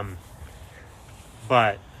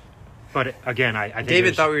 But again, I think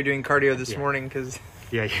David thought we were doing cardio this morning because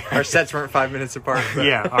our sets weren't 5 minutes apart. But.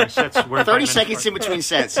 Yeah, our sets were 30 seconds in between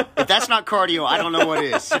sets. If that's not cardio, I don't know what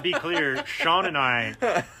is. To be clear, Sean and I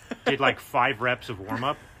did like 5 reps of warm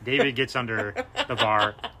up. David gets under the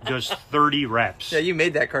bar, does 30 reps. Yeah, you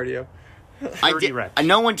made that cardio. 30 reps.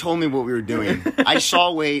 No one told me what we were doing. I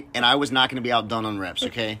saw weight, and I was not going to be outdone on reps,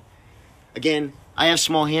 okay? Again, I have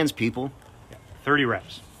small hands, people. 30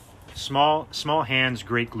 reps. Small hands,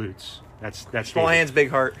 great glutes. That's small David. hands, big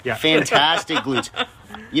heart. Yeah. Fantastic glutes.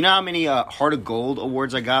 You know how many Heart of Gold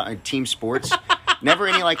awards I got in team sports? Never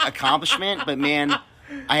any, accomplishment, but, man,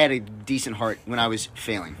 I had a decent heart when I was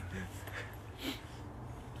failing.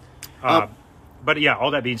 But, yeah, all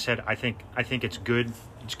that being said, I think it's good.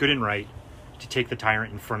 It's good and right to take the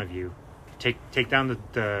tyrant in front of you. Take down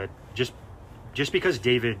the just because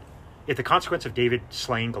David, if the consequence of David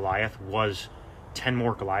slaying Goliath was 10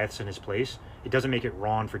 more Goliaths in his place, it doesn't make it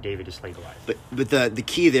wrong for David to slay Goliath. But the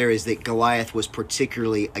key there is that Goliath was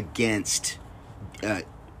particularly against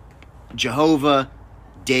Jehovah,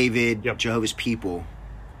 David, Jehovah's people,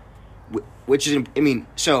 which is,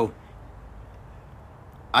 so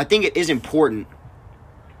I think it is important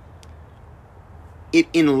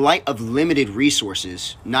in light of limited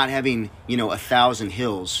resources, not having, 1,000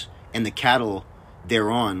 hills and the cattle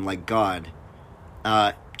thereon like God,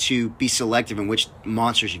 to be selective in which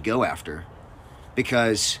monsters you go after.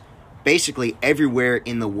 Because basically everywhere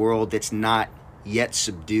in the world that's not yet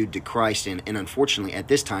subdued to Christ, and unfortunately at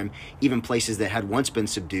this time, even places that had once been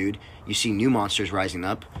subdued, you see new monsters rising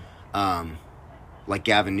up, like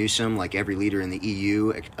Gavin Newsom, like every leader in the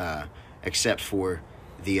EU, except for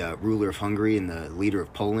the ruler of Hungary and the leader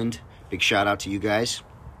of Poland. Big shout out to you guys.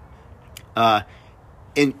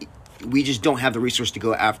 And we just don't have the resource to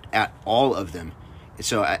go at all of them. And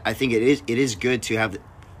so I think it is good to have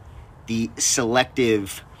the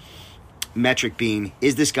selective metric being,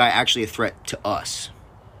 is this guy actually a threat to us?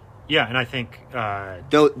 Yeah, and I think...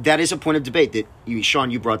 though that is a point of debate that,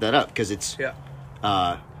 Sean, you brought that up, because it's... Yeah.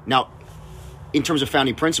 Now, in terms of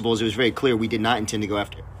founding principles, it was very clear we did not intend to go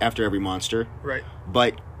after every monster. Right.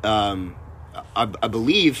 But I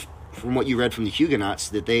believe, from what you read from the Huguenots,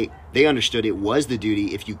 that they understood it was the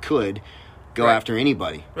duty, if you could, go after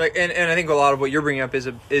anybody. Right, and I think a lot of what you're bringing up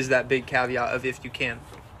is that big caveat of if you can.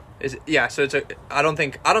 So it's I don't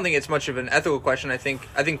think it's much of an ethical question. I think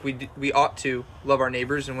we ought to love our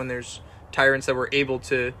neighbors, and when there's tyrants that we're able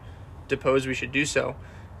to depose, we should do so.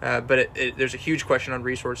 But there's a huge question on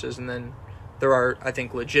resources, and then there are, I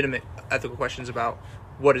think, legitimate ethical questions about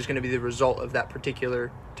what is going to be the result of that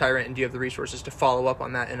particular tyrant, and do you have the resources to follow up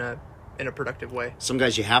on that in a productive way? Some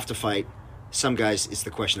guys you have to fight. Some guys, it's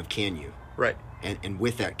the question of can you? Right. And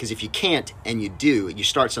with that, because if you can't and you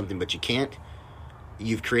start something but you can't,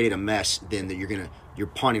 you've created a mess. Then that you're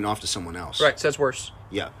pawning off to someone else. Right. So that's worse.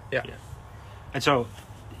 Yeah. And so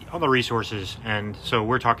on the resources, and so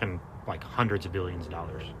we're talking like hundreds of billions of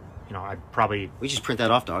dollars. We just print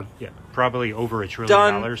that off, dog. Yeah, probably over $1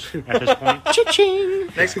 trillion at this point. Cha-ching!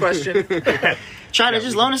 Next question. China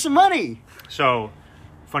just loaned us some money. So,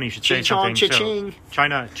 funny you should say Ching-chong, something. cha-ching.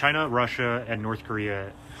 So, China, Russia, and North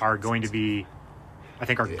Korea are going to be, I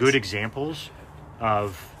think, good examples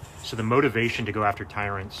of. So the motivation to go after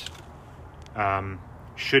tyrants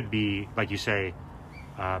should be, like you say,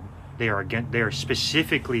 they are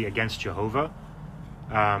specifically against Jehovah,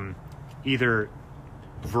 either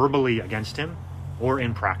verbally against him or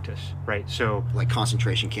in practice, right? So like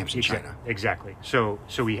concentration camps in China. Exactly. So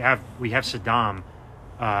we have Saddam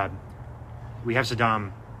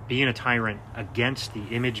being a tyrant against the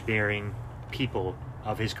image-bearing people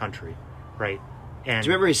of his country, right? And do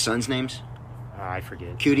you remember his sons' names? I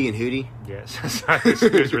forget. Cootie and Hootie? Yes.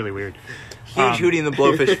 It was really weird. Huge Hootie and the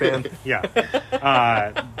Blowfish fan. Yeah.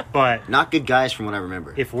 But not good guys from what I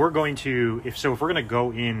remember. If we're going to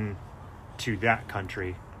go in to that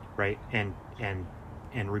country, right, and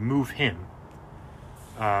remove him,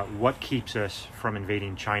 what keeps us from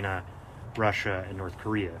invading China, Russia, and North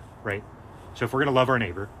Korea, right? So if we're going to love our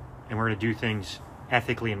neighbor and we're going to do things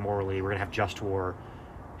ethically and morally, we're going to have just war,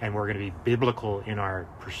 and we're going to be biblical in our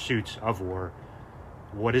pursuits of war,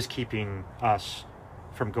 what is keeping us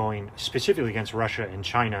from going specifically against Russia and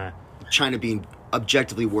China? China being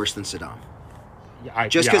objectively worse than Saddam.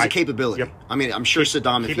 Just because of capability. Yep. I mean, I'm sure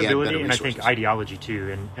Saddam, if he had better resources. And I think ideology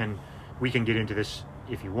too, and we can get into this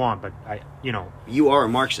if you want, but you are a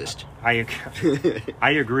Marxist. I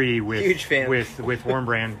agree with Huge fan. with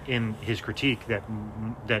Wurmbrand in his critique that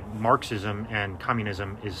Marxism and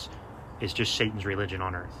communism is just Satan's religion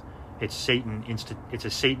on earth. It's a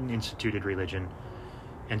Satan instituted religion,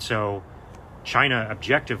 and so China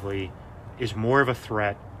objectively is more of a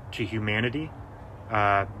threat to humanity,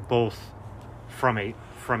 both from a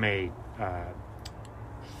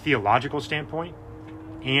theological standpoint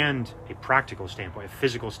and a practical standpoint, a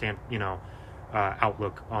physical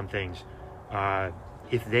outlook on things.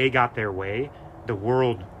 If they got their way, the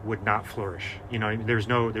world would not flourish. There's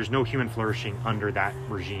no human flourishing under that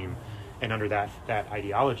regime and under that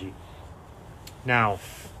ideology. Now,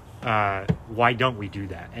 why don't we do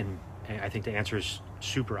that? And I think the answer is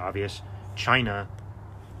super obvious. China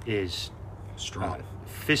is strong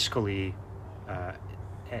fiscally.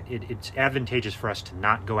 It's advantageous for us to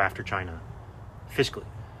not go after China fiscally,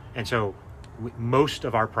 and so most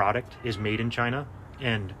of our product is made in China,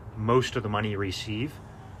 and most of the money you receive,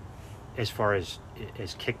 as far as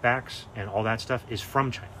kickbacks and all that stuff, is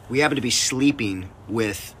from China. We happen to be sleeping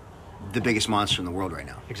with the biggest monster in the world right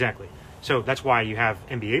now. Exactly. So that's why you have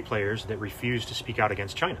NBA players that refuse to speak out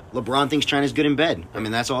against China. LeBron thinks China's good in bed. I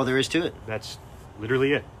mean, that's all there is to it. That's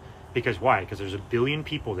literally it. Because why? Because there's 1 billion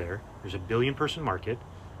people there. There's a 1 billion person market,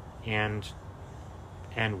 and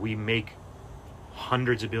we make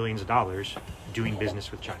hundreds of billions of dollars doing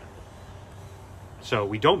business with China. So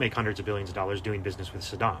we don't make hundreds of billions of dollars doing business with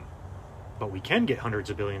Saddam, but we can get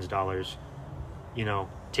hundreds of billions of dollars,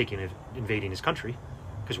 invading his country,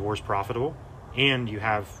 because war is profitable, and you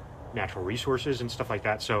have natural resources and stuff like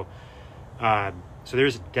that. So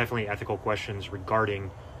there's definitely ethical questions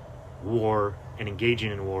regarding war and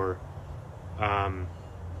engaging in war.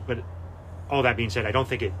 But all that being said, I don't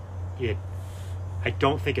think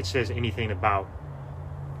it says anything about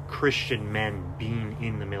Christian men being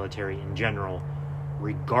in the military in general,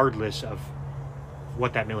 regardless of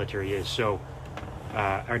what that military is. So,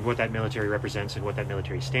 and what that military represents and what that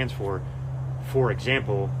military stands for. For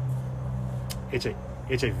example, it's a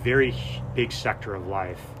very big sector of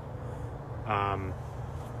life, and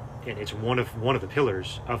it's one of the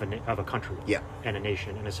pillars of a country, and a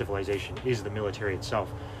nation and a civilization is the military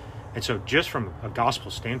itself. And so, just from a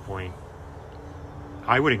gospel standpoint,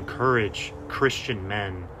 I would encourage Christian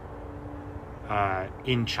men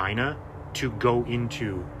in China to go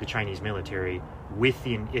into the Chinese military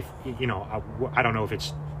I don't know if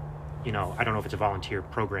it's a volunteer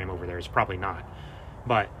program over there. It's probably not,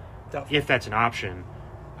 but if that's an option,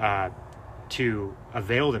 to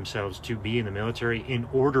avail themselves to be in the military in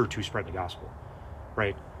order to spread the gospel,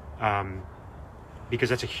 right? Because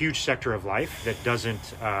that's a huge sector of life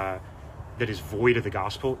that is void of the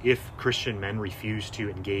gospel if Christian men refuse to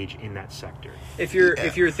engage in that sector. If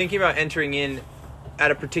you're thinking about entering in at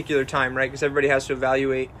a particular time, right? Because everybody has to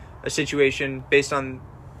evaluate a situation based on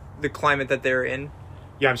the climate that they're in.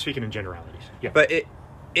 Yeah, I'm speaking in generalities. Yeah. But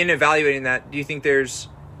in evaluating that, do you think there's,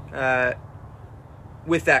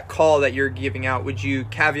 with that call that you're giving out, would you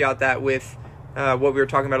caveat that with what we were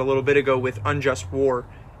talking about a little bit ago with unjust war?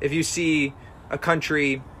 If you see a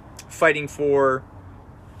country fighting for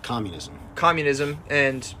communism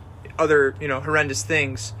and other horrendous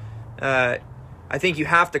things, I think you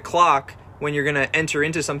have to clock when you're going to enter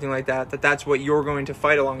into something like that's what you're going to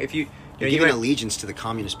fight along. If you're giving allegiance to the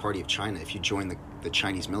Communist Party of China if you join the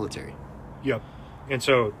Chinese military. Yep. And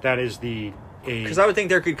so that is because I would think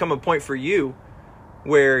there could come a point for you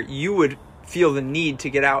where you would feel the need to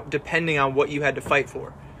get out, depending on what you had to fight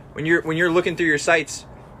for. When you're looking through your sights,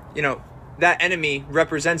 that enemy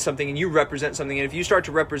represents something, and you represent something. And if you start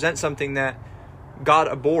to represent something that God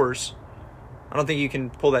abhors, I don't think you can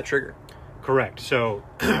pull that trigger. Correct. So,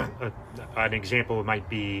 an example might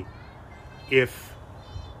be if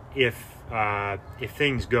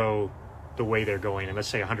things go the way they're going, and let's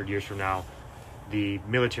say 100 years from now, the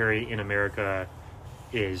military in America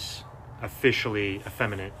is officially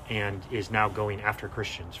effeminate and is now going after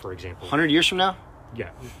Christians, for example. 100 years from now? Yeah.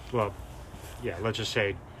 Well, yeah. Let's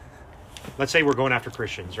say we're going after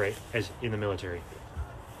Christians, right? As in the military.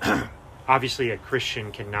 Obviously, a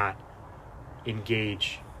Christian cannot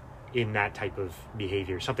engage in that type of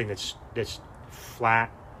behavior. Something that's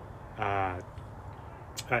flat,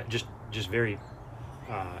 just very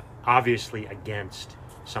obviously against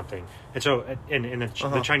something. And so,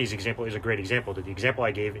 the Chinese example is a great example. The example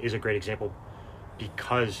I gave is a great example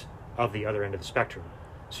because of the other end of the spectrum.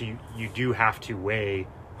 So you do have to weigh,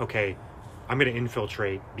 okay, I'm going to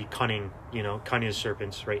infiltrate, be cunning, cunning as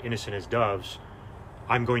serpents, right, innocent as doves.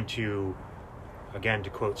 I'm going to, again, to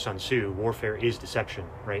quote Sun Tzu, warfare is deception,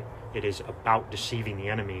 right? It is about deceiving the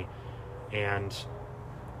enemy. And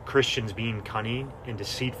Christians being cunning and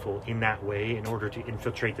deceitful in that way in order to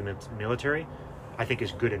infiltrate the military, I think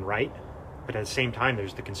is good and right. But at the same time,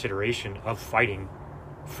 there's the consideration of fighting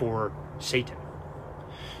for Satan.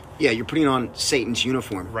 Yeah, you're putting on Satan's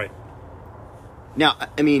uniform. Right. Now,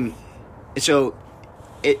 I mean, so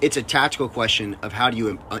it's a tactical question of how do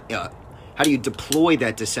you deploy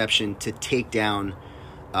that deception to take down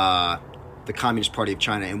the Communist Party of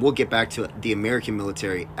China, and we'll get back to the American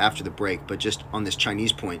military after the break. But just on this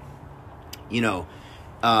Chinese point, you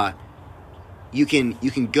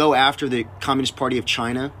can go after the Communist Party of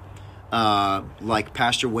China, like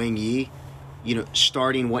Pastor Wang Yi,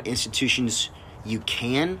 starting what institutions you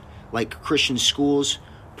can, like Christian schools,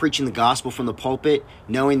 preaching the gospel from the pulpit,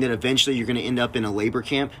 knowing that eventually you're going to end up in a labor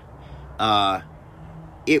camp. I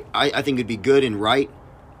think it'd be good and right,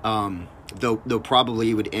 though probably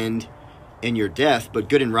it would end in your death, but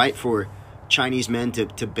good and right for Chinese men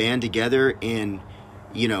to band together and,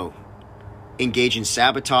 engage in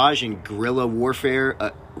sabotage and guerrilla warfare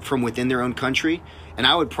from within their own country. And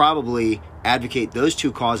I would probably advocate those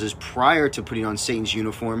two causes prior to putting on Satan's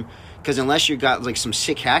uniform, because unless you've got like some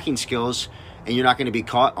sick hacking skills and you're not going to be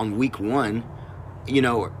caught on week one,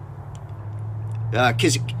 because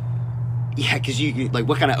you like,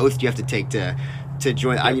 what kind of oath do you have to take to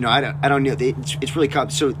join? I don't know. It's really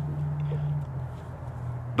complicated. So,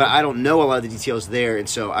 but I don't know a lot of the details there, and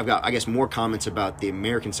so I've got, I guess, more comments about the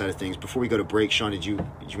American side of things. Before we go to break, Sean, did you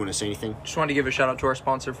want to say anything? Just wanted to give a shout out to our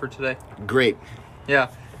sponsor for today. Great. Yeah.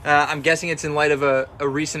 I'm guessing it's in light of a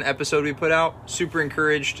recent episode we put out. Super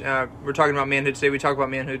encouraged. We're talking about manhood today. We talk about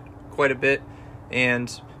manhood quite a bit. And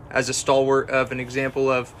as a stalwart of an example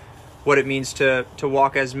of what it means to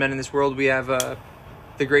walk as men in this world, we have the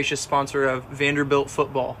gracious sponsor of Vanderbilt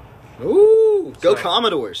Football. Ooh, go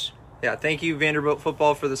Commodores. Yeah, thank you, Vanderbilt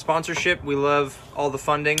Football, for the sponsorship. We love all the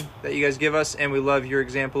funding that you guys give us, and we love your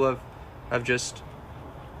example of just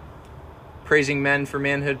praising men for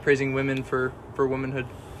manhood, praising women for womanhood.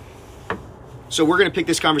 So we're going to pick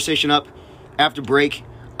this conversation up after break.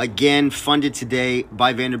 Again, funded today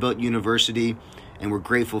by Vanderbilt University, and we're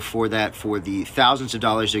grateful for that, for the thousands of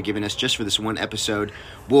dollars they're giving us just for this one episode.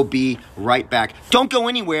 We'll be right back. Don't go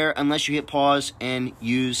anywhere unless you hit pause and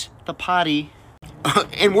use the potty.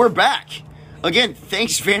 And we're back. Again,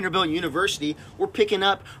 thanks, Vanderbilt University. We're picking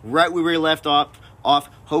up right where we left off.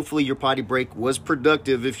 Hopefully your potty break was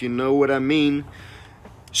productive, if you know what I mean.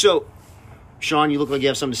 So, Sean, you look like you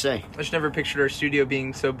have something to say. I just never pictured our studio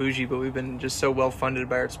being so bougie, but we've been just so well funded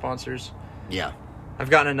by our sponsors. Yeah. I've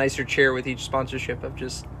gotten a nicer chair with each sponsorship. I've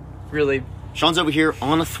just really... Sean's over here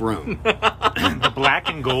on a throne. The black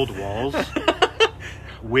and gold walls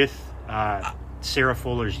with Sarah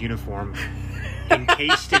Fuller's uniform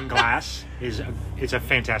encased in glass is a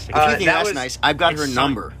fantastic. If you think that's nice, I've got her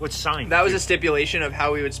number. What's signed? That was a stipulation of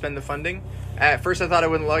how we would spend the funding. At first I thought I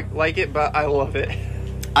wouldn't like it, but I love it.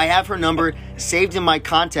 I have her number saved in my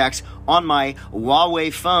contacts on my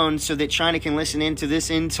Huawei phone so that China can listen into this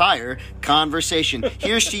entire conversation.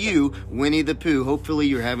 Here's to you, Winnie the Pooh. Hopefully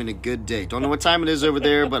you're having a good day. Don't know what time it is over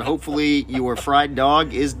there, but hopefully your fried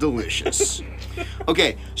dog is delicious.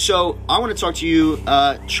 Okay, so I want to talk to you,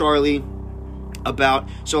 Charlie, about...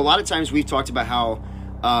 So a lot of times we've talked about how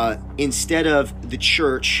instead of the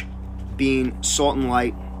church being salt and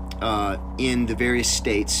light in the various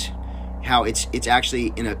states, how it's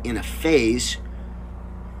actually in a phase,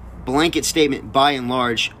 blanket statement by and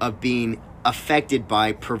large, of being affected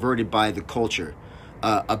by, perverted by the culture,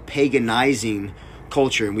 a paganizing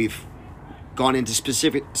culture. And we've gone into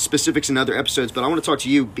specifics in other episodes, but I want to talk to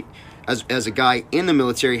you as a guy in the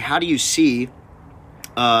military. How do you see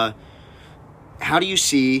the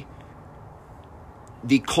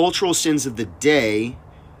cultural sins of the day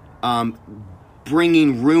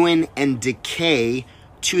bringing ruin and decay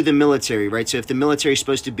to the military, right? So if the military is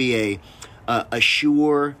supposed to be a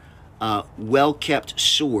sure, well-kept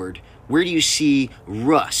sword, where do you see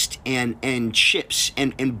rust and chips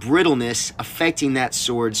and brittleness affecting that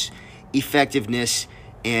sword's effectiveness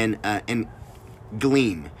and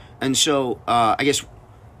gleam? And so I guess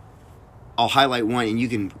I'll highlight one, and you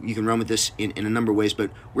can run with this in a number of ways,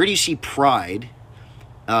 but where do you see pride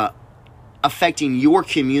affecting your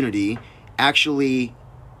community, actually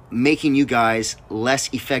making you guys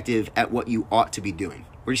less effective at what you ought to be doing?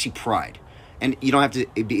 Where do you see pride? And you don't have to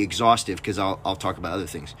be exhaustive, because I'll talk about other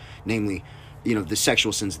things, namely, the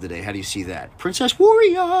sexual sins of the day. How do you see that? Princess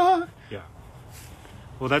Warrior! Yeah.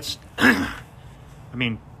 Well, that's, I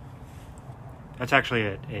mean, that's actually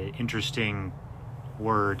an interesting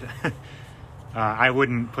word. I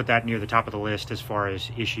wouldn't put that near the top of the list as far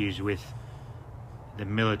as issues with the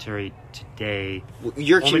military today. Well,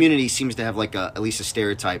 your community seems to have like at least a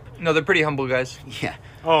stereotype. No, they're pretty humble guys. Yeah.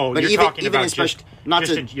 Oh, but you're even, talking even about especially just, not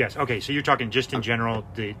just to. yes. Okay, so you're talking just in general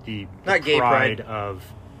the not gay pride of.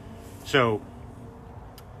 So.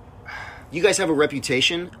 You guys have a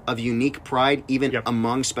reputation of unique pride, even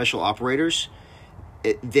among special operators,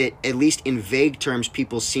 that at least in vague terms,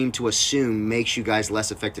 people seem to assume makes you guys less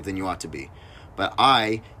effective than you ought to be. But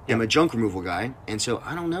I am a junk removal guy, and so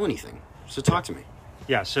I don't know anything. So talk to me.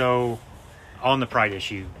 Yeah. So, on the pride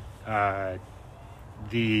issue, I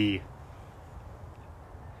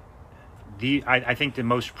think the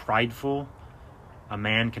most prideful a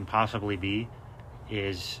man can possibly be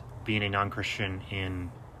is being a non-Christian in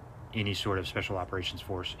any sort of special operations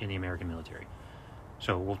force in the American military.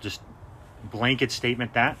 So we'll just blanket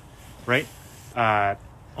statement that, right?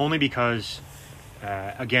 Only because,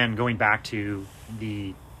 again, going back to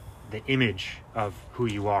the image of who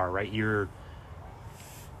you are, right?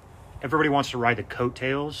 Everybody wants to ride the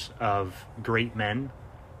coattails of great men,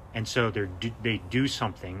 and so they do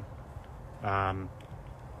something that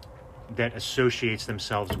associates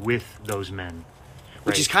themselves with those men.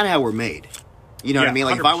 Which is kind of how we're made. You know what I mean?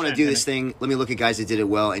 Like, if I want to do this it, thing, let me look at guys that did it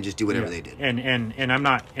well and just do whatever they did. And I'm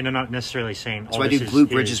not necessarily saying. So I do glue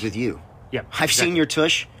bridges with you. Yep. I've seen your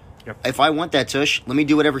tush. Yep. If I want that tush, let me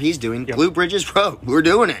do whatever he's doing. Yep. Glue bridges, bro. We're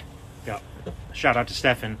doing it. Yep. Shout out to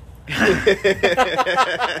Stefan.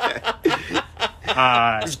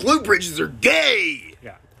 These glue bridges are gay.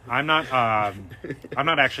 Yeah. I'm not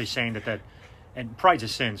actually saying that. And pride's a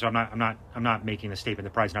sin, so I'm not making the statement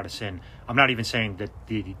that pride's not a sin. I'm not even saying that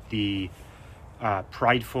the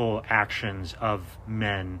prideful actions of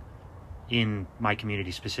men in my community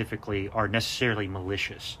specifically are necessarily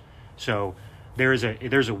malicious. So there's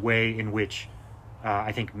a way in which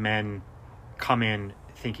I think men come in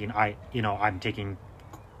thinking I'm taking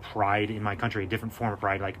pride in my country, a different form of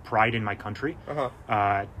pride, like pride in my country,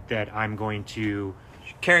 that I'm going to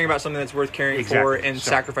caring about something that's worth caring for and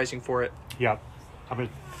sacrificing for it. Yep. I'm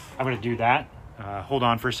gonna do that. Hold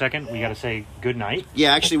on for a second. We got to say good night.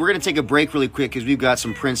 Yeah, actually, we're going to take a break really quick because we've got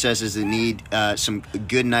some princesses that need some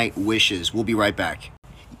good night wishes. We'll be right back.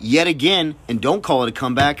 Yet again, and don't call it a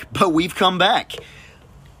comeback, but we've come back.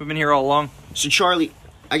 We've been here all along. So, Charlie,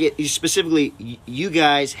 I get specifically, you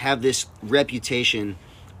guys have this reputation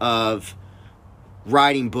of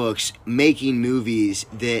writing books, making movies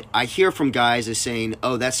that I hear from guys as saying,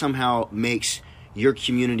 oh, that somehow makes your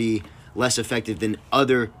community less effective than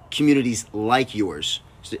other communities like yours.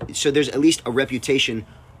 So there's at least a reputation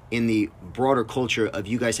in the broader culture of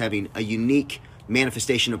you guys having a unique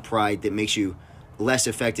manifestation of pride that makes you less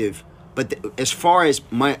effective. But as far as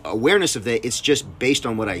my awareness of that, it's just based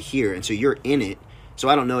on what I hear. And so you're in it. So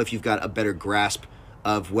I don't know if you've got a better grasp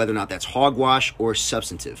of whether or not that's hogwash or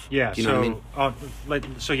substantive. Yeah. Do you know what I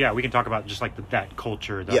mean? So yeah, we can talk about just like that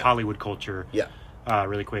culture, the Hollywood culture. Yeah.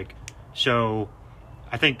 Really quick. So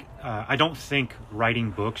I think I don't think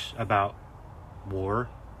writing books about war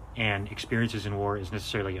and experiences in war is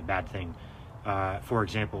necessarily a bad thing. For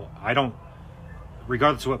example,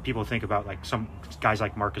 regardless of what people think about like some guys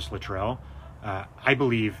like Marcus Luttrell, I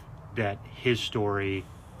believe that his story,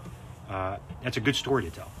 that's a good story to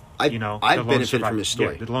tell. I've benefited from his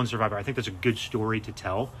story. Yeah, the Lone Survivor. I think that's a good story to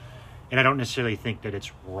tell, and I don't necessarily think that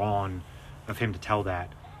it's wrong of him to tell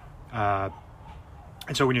that.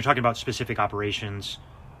 And so when you're talking about specific operations,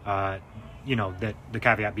 that the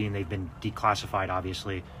caveat being they've been declassified,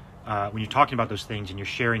 obviously. When you're talking about those things and you're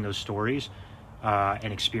sharing those stories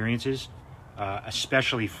and experiences,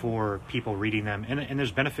 especially for people reading them, and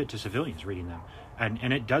there's benefit to civilians reading them,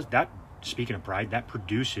 and it does that. Speaking of pride, that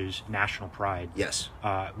produces national pride. Yes.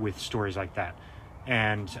 With stories like that,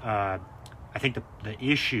 and I think the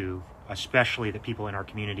issue, especially the people in our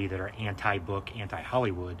community that are anti-book,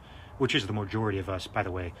 anti-Hollywood, which is the majority of us, by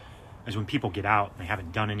the way, is when people get out and they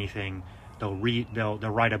haven't done anything, they'll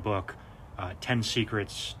write a book, 10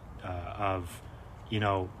 secrets of,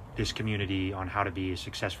 this community on how to be a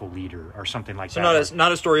successful leader or something like that. So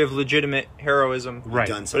not a story of legitimate heroism, right?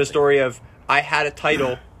 But a story of I had a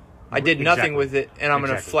title, I did nothing with it, and I'm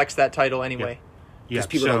going to flex that title anyway. Because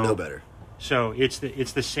people don't know better. So it's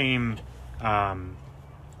the same.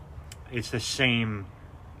 It's the same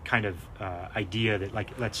kind of idea that,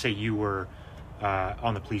 like, let's say you were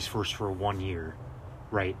on the police force for 1 year,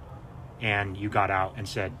 right? And you got out and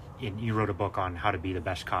said, you wrote a book on how to be the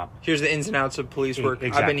best cop. Here's the ins and outs of police work.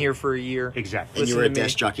 Exactly. I've been here for a year. Exactly. And you were a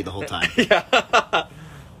desk jockey the whole time. Yeah.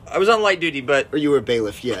 I was on light duty, but... Or you were a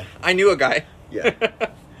bailiff, yeah. I knew a guy. Yeah.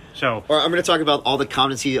 So... Or I'm going to talk about all the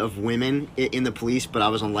competency of women in the police, but I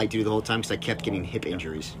was on light duty the whole time because I kept getting hip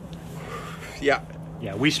injuries. Yeah.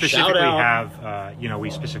 Yeah, we specifically we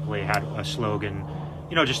specifically had a slogan,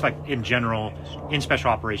 just like in general, in Special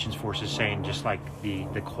Operations Forces, saying just like the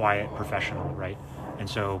quiet professional, right? And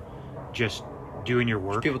so just doing your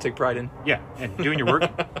work. People take pride in. Yeah, and doing your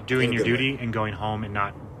work, doing your duty, and going home and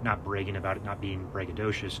not bragging about it, not being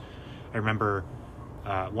braggadocious. I remember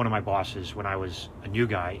one of my bosses, when I was a new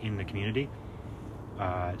guy in the community,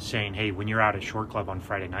 saying, "Hey, when you're out at Short Club on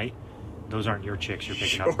Friday night, those aren't your chicks you're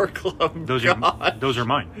picking up. Short Club, those are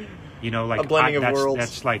mine." Like a blending of worlds.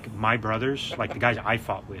 That's like my brothers, like the guys I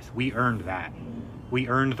fought with. We earned that. We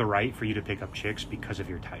earned the right for you to pick up chicks because of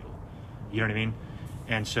your title. You know what I mean?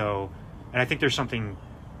 And I think there's something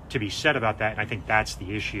to be said about that. And I think that's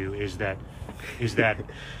the issue is that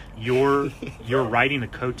you're riding the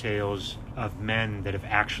coattails of men that have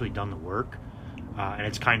actually done the work, and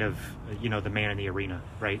it's kind of the man in the arena,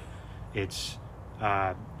 right? It's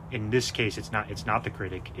in this case, it's not the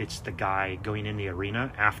critic. It's the guy going in the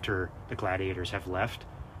arena after the gladiators have left,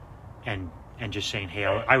 and just saying, "Hey,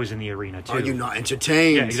 I was in the arena too." Are you not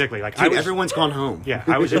entertained? Yeah, exactly. Like dude, everyone's gone home. Yeah,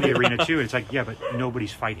 I was in the arena too. And it's like, yeah, but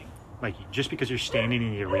nobody's fighting. Like just because you're standing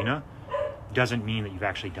in the arena doesn't mean that you've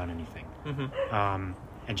actually done anything. Mm-hmm.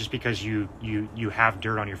 And just because you have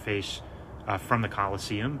dirt on your face from the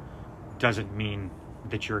Colosseum doesn't mean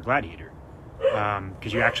that you're a gladiator.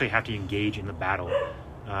 Because you actually have to engage in the battle.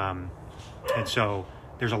 And so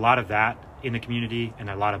there's a lot of that in the community and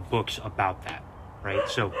a lot of books about that, right?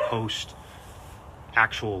 So post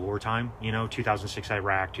actual wartime, 2006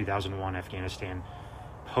 Iraq, 2001 Afghanistan,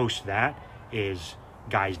 post that is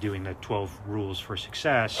guys doing the 12 rules for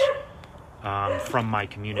success from my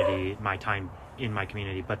community, my time in my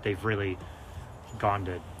community, but they've really gone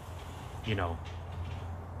to,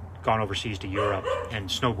 gone overseas to Europe and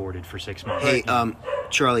snowboarded for 6 months. Hey,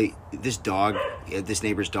 Charlie, this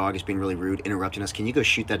neighbor's dog is being really rude, interrupting us. Can you go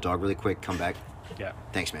shoot that dog really quick? Come back. Yeah.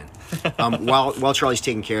 Thanks, man. While Charlie's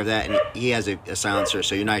taking care of that, and he has a silencer,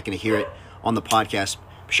 so you're not going to hear it on the podcast.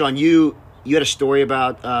 Sean, you had a story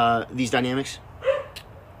about these dynamics?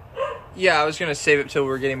 Yeah, I was going to save it till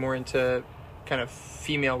we're getting more into kind of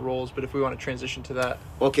female roles, but if we want to transition to that.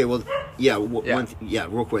 Okay, well,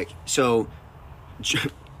 real quick. So,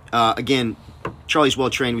 again, Charlie's well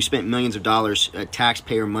trained. We spent millions of dollars,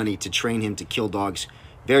 taxpayer money, to train him to kill dogs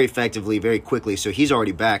very effectively, very quickly. So he's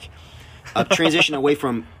already back. Transition away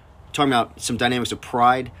from talking about some dynamics of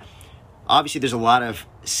pride. Obviously, there's a lot of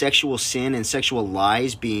sexual sin and sexual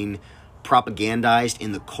lies being propagandized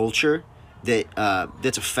in the culture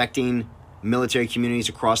that's affecting military communities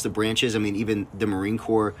across the branches. I mean, even the Marine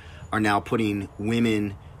Corps are now putting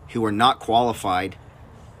women who are not qualified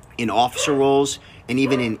in officer roles and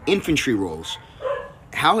even in infantry roles.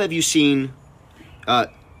 How have you seen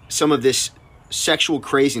some of this sexual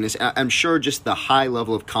craziness? I'm sure just the high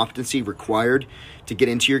level of competency required to get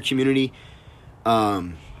into your community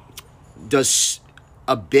does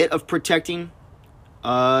a bit of protecting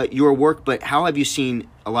your work, but how have you seen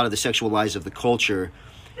a lot of the sexual lies of the culture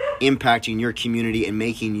impacting your community and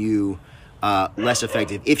making you less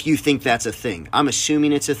effective, if you think that's a thing? I'm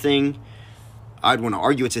assuming it's a thing. I'd want to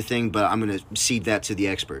argue it's a thing, but I'm going to cede that to the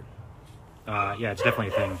expert. Yeah, it's definitely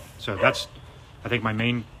a thing. So that's, I think, my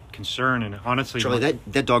main concern, and honestly... Charlie,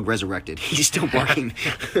 that dog resurrected. He's still barking.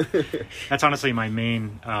 That's honestly my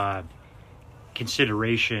main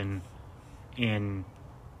consideration in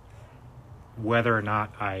whether or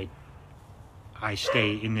not I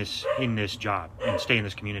stay in this job and stay in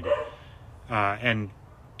this community. And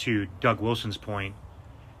to Doug Wilson's point,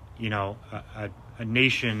 a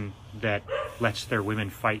nation that lets their women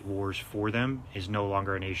fight wars for them is no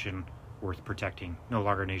longer a nation worth protecting, no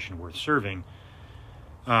longer a nation worth serving.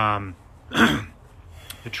 The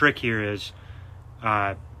trick here is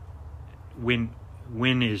when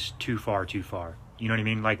is too far. You know what I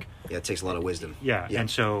mean? Like, yeah, it takes a lot of wisdom. Yeah. And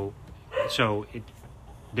so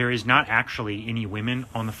there is not actually any women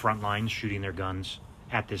on the front lines shooting their guns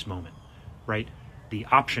at this moment, right? The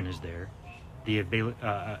option is there. The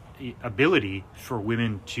ability for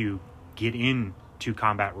women to get into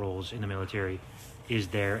combat roles in the military is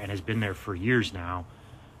there and has been there for years now.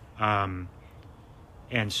 And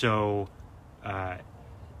so I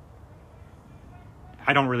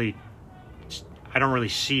don't really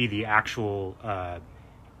see the actual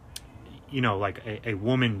like a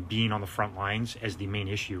woman being on the front lines as the main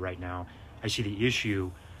issue right now. I see the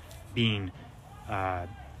issue being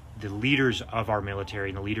the leaders of our military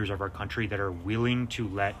and the leaders of our country that are willing to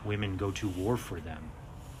let women go to war for them.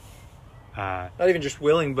 Not even just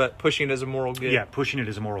willing, but pushing it as a moral good. Yeah, pushing it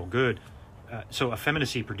as a moral good. So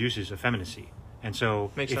effeminacy produces effeminacy. And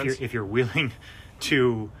so if you're willing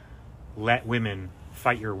to let women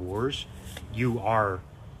fight your wars, you are,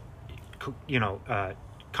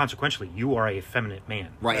 consequentially, you are a effeminate man.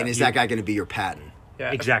 Right, and is that guy going to be your pattern?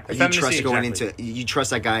 Yeah, exactly. You trust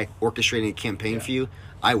that guy orchestrating a campaign for you?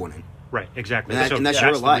 I wouldn't. Right, exactly. And that's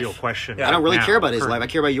your life. The real question. I don't really care about his currently. life.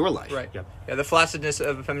 I care about your life. Right. Yep. Yeah, the flaccidness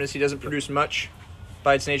of effeminacy doesn't produce much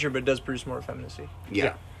by its nature, but it does produce more effeminacy.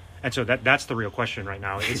 Yeah. And so that's the real question right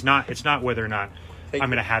now. It's not whether or not I'm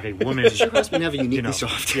going to have a woman. Does your husband have a uniquely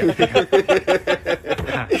soft?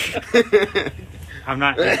 I'm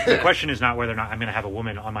not. The question is not whether or not I'm going to have a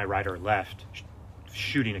woman on my right or left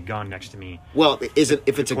shooting a gun next to me. Well,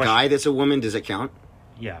 if it's a guy that's a woman, does it count?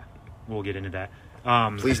 Yeah, we'll get into that.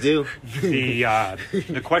 Please do.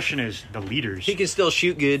 The question is the leaders. He can still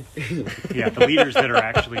shoot good. Yeah, the leaders that are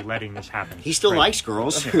actually letting this happen. He still likes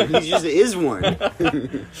girls. He just is one.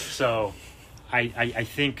 So, I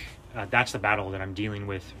think that's the battle that I'm dealing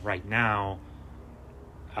with right now.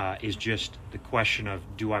 Is just the question of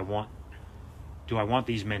do I want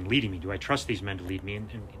these men leading me? Do I trust these men to lead me? And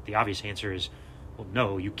the obvious answer is, well,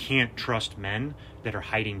 no. You can't trust men that are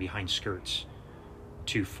hiding behind skirts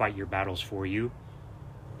to fight your battles for you.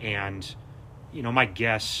 And, my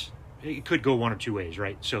guess, it could go one or two ways,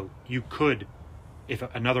 right? So you could, if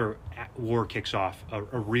another war kicks off, a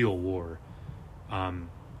real war,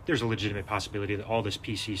 there's a legitimate possibility that all this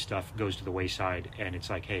PC stuff goes to the wayside and it's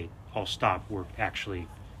like, hey, I'll stop. We're actually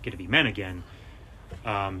going to be men again.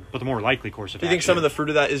 But the more likely course of action... Do you think some of the fruit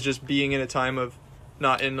of that is just being in a time of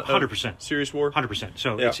not in 100% serious war? 100%.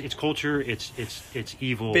 So it's culture, it's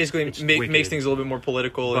evil. Basically, it's makes things a little bit more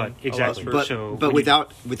political. But exactly. But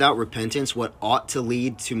without repentance, what ought to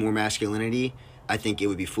lead to more masculinity, I think it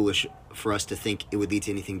would be foolish for us to think it would lead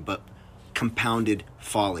to anything but compounded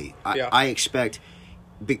folly. I expect,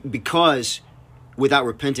 because without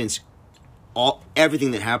repentance, everything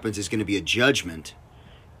that happens is going to be a judgment.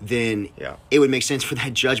 Then it would make sense for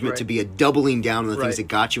that judgment to be a doubling down on the things that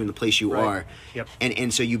got you in the place you are. Yep.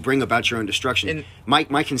 And so you bring about your own destruction. And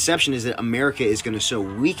my conception is that America is going to so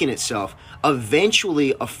weaken itself.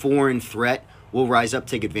 Eventually, a foreign threat will rise up,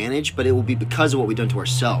 take advantage, but it will be because of what we've done to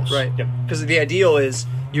ourselves. Right. Because the ideal is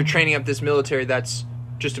you're training up this military that's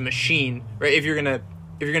just a machine, right? If you're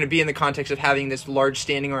gonna be in the context of having this large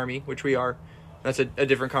standing army, which we are, that's a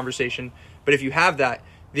different conversation. But if you have that,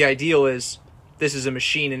 the ideal is this is a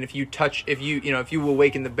machine, and if you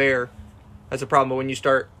awaken the bear, that's a problem. But if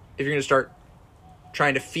you're going to start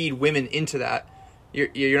trying to feed women into that,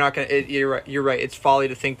 you're not going to. You're right. It's folly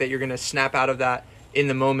to think that you're going to snap out of that in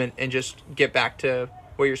the moment and just get back to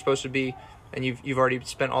where you're supposed to be, and you've already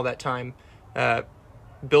spent all that time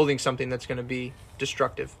building something that's going to be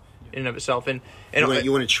destructive in and of itself. And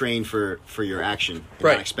you want to train for your action, and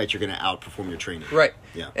not expect you're going to outperform your training. Right.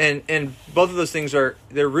 Yeah. And both of those things they're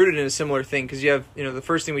rooted in a similar thing, because you have the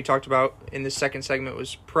first thing we talked about in this second segment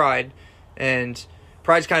was pride, and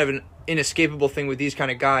pride's kind of an inescapable thing with these kind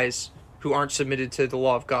of guys who aren't submitted to the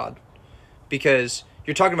law of God, because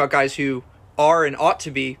you're talking about guys who are and ought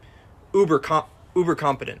to be uber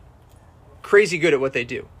competent, crazy good at what they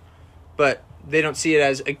do, but they don't see it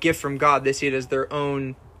as a gift from God. They see it as their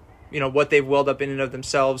own, what they've welled up in and of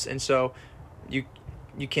themselves, and so you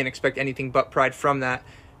can't expect anything but pride from that.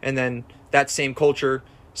 And then that same culture,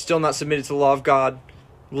 still not submitted to the law of God,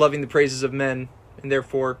 loving the praises of men, and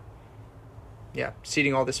therefore,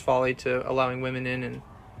 ceding all this folly to allowing women in, and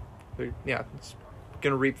it's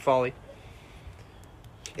going to reap folly.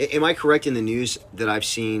 Am I correct in the news that I've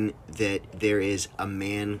seen that there is a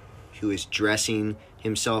man who is dressing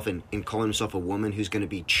himself and calling himself a woman who's going to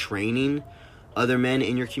be training other men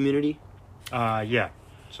in your community? Yeah.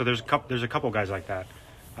 So there's a couple guys like that.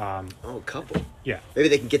 A couple. Yeah. Maybe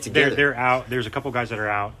they can get together. They're out. There's a couple guys that are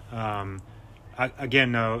out.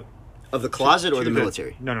 Again, no. Of the closet or the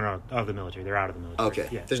military? No. Of the military. They're out of the military. Okay.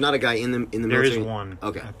 Yeah. There's not a guy in the military? There is one.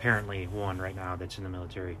 Okay. Apparently one right now that's in the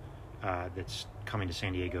military. That's coming to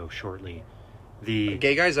San Diego shortly. The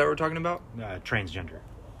gay guy, is that what we're talking about? Transgender.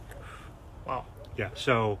 Wow. Yeah.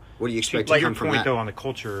 So what do you expect to come your from point that? though on the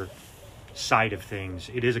culture side of things,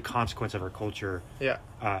 it is a consequence of our culture. Yeah.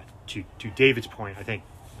 To David's point, I think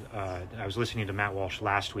I was listening to Matt Walsh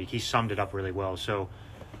last week. He summed it up really well. So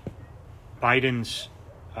Biden's.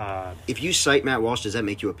 If you cite Matt Walsh, does that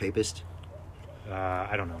make you a papist?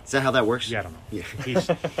 I don't know. Is that how that works? Yeah, I don't know.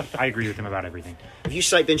 Yeah. I agree with him about everything. If you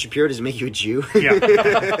cite Ben Shapiro, does it make you a Jew? Yeah.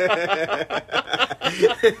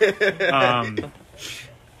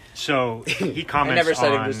 So he comments I never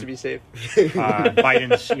said on it was to be safe.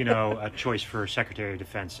 Biden's, a choice for Secretary of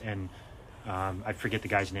Defense, and I forget the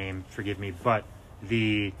guy's name. Forgive me, but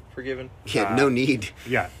the forgiven. Yeah, no need.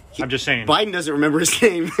 Yeah, I'm just saying. Biden doesn't remember his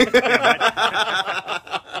name.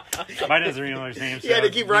 Biden doesn't really know his name. So he had to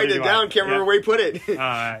keep writing it down. Can't remember where he put it.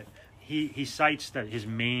 He cites that his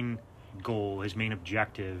main goal, his main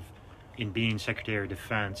objective in being Secretary of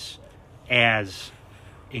Defense as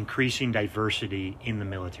increasing diversity in the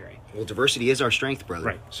military. Well, diversity is our strength, brother.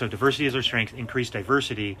 Right. So diversity is our strength. Increase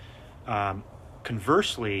diversity.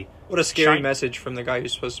 Conversely, what a scary message from the guy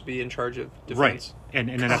who's supposed to be in charge of defense. Right.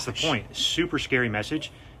 And that's the point. Super scary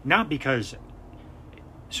message. Not because...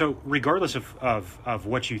 So regardless of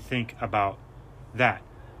what you think about that,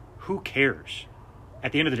 who cares?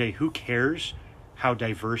 At the end of the day, who cares how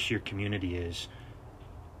diverse your community is?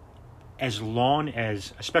 As long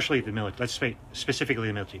as, especially the military, let's say specifically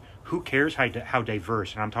the military, who cares how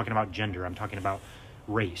diverse, and I'm talking about gender, I'm talking about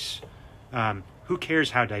race, who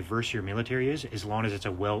cares how diverse your military is as long as it's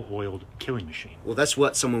a well-oiled killing machine? Well, that's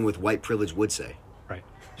what someone with white privilege would say. Right.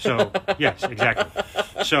 So, yes, exactly.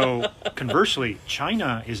 So, conversely,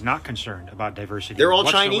 China is not concerned about diversity. They're all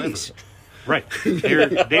whatsoever. Chinese. Right. They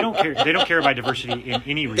don't care. They don't care about diversity in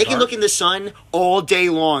any regard. They can look in the sun all day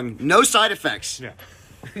long. No side effects. Yeah.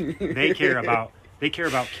 They care about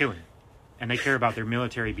killing, and they care about their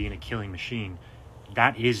military being a killing machine.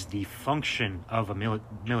 That is the function of a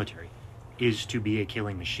military, is to be a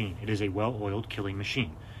killing machine. It is a well-oiled killing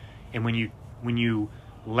machine. And when you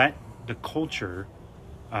let the culture,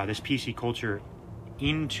 this PC culture,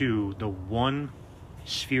 into the one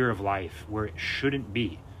sphere of life where it shouldn't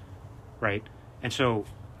be, right? And so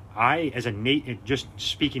I, as just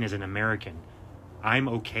speaking as an American, I'm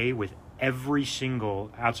okay with every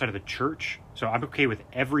single, outside of the church, so I'm okay with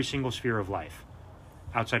every single sphere of life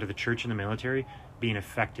outside of the church and the military being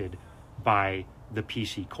affected by the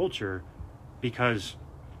PC culture, because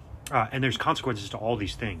and there's consequences to all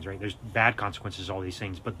these things, right? There's bad consequences to all these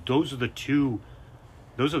things, but those are the two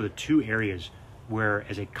areas where,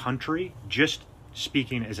 as a country, just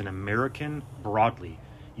speaking as an American broadly,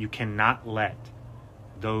 you cannot let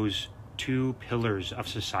those two pillars of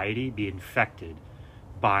society be infected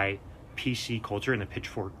by PC culture and the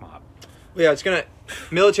pitchfork mob. Well, yeah,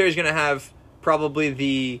 military is gonna have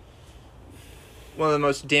probably one of the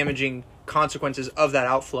most damaging consequences of that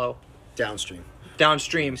outflow downstream.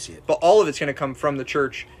 But all of it's going to come from the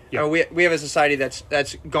church. Yeah. We have a society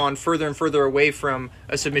that's gone further and further away from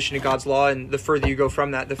a submission to God's law, and the further you go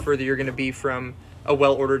from that, the further you're going to be from a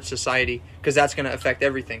well-ordered society, because that's going to affect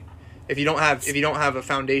everything. If you don't have a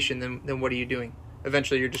foundation, then what are you doing?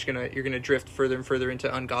 Eventually, you're going to drift further and further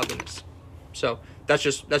into ungodliness. So that's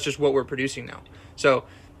just what we're producing now. So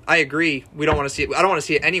I agree. We don't want to see it. I don't want to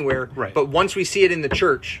see it anywhere. Right. But once we see it in the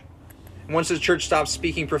church, once the church stops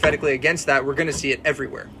speaking prophetically against that, we're going to see it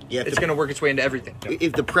everywhere. Yeah, it's going to work its way into everything.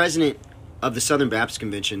 If the president of the Southern Baptist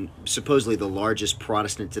Convention, supposedly the largest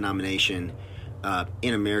Protestant denomination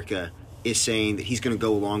in America, is saying that he's going to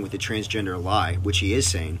go along with the transgender lie, which he is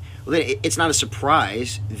saying, well, then it's not a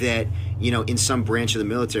surprise that, in some branch of the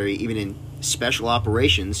military, even in special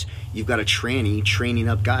operations, you've got a tranny training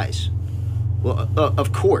up guys. Well,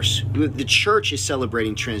 of course, the church is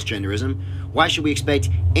celebrating transgenderism. Why should we expect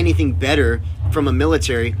anything better from a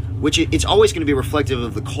military, which it's always going to be reflective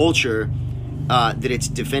of the culture that it's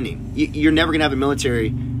defending? You're never going to have a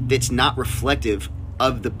military that's not reflective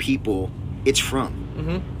of the people it's from.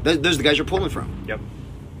 Mm-hmm. Those are the guys you're pulling from. Yep.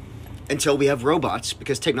 Until we have robots,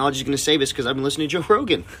 because technology is going to save us, because I've been listening to Joe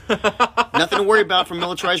Rogan. Nothing to worry about from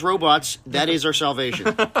militarized robots. That is our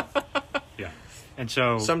salvation. Yeah. And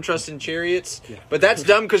so some trust in chariots, but that's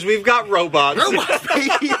dumb because we've got robots. Robots,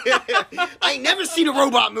 baby. I ain't never seen a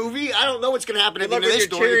robot movie. I don't know what's going to happen at the end of this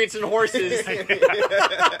story. Chariots and horses.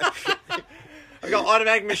 I've got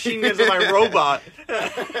automatic machine guns on my robot.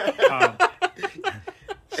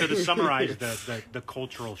 So to summarize the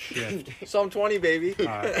cultural shift, Psalm 20, baby.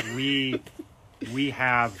 We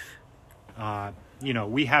have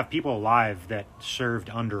we have people alive that served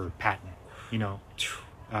under Patton,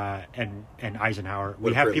 and Eisenhower.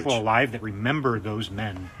 We have people alive that remember those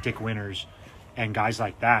men, Dick Winters, and guys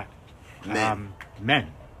like that. Men,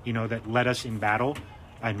 that led us in battle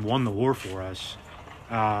and won the war for us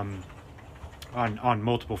on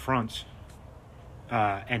multiple fronts.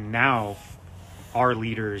 And now our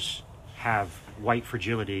leaders have white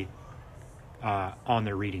fragility on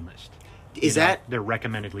their reading list. Is that their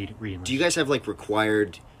recommended reading list? Do you guys have like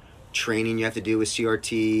training you have to do with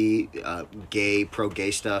CRT,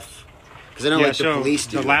 pro-gay stuff? Because I know the police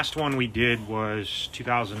do. The last one we did was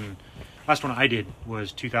 2000. Last one I did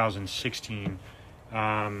was 2016,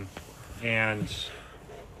 and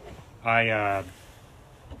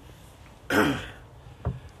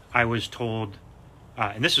I was told,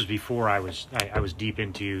 and this was before I was deep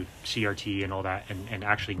into CRT and all that, and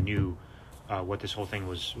actually knew what this whole thing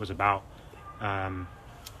was about.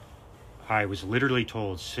 I was literally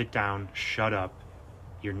told, sit down, shut up.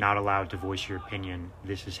 You're not allowed to voice your opinion.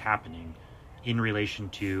 This is happening in relation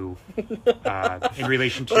to. But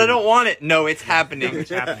I don't want it. No, it's happening.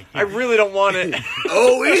 It's happening. I really don't want it.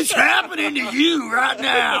 Oh, it's happening to you right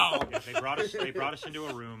now. Yeah, they brought us into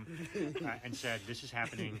a room and said, this is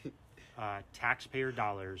happening. Taxpayer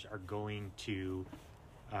dollars are going to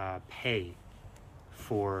pay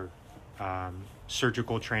for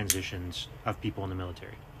surgical transitions of people in the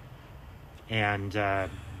military. And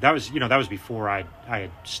that was before I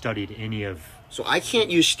had studied any of. So I can't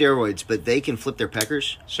use steroids, but they can flip their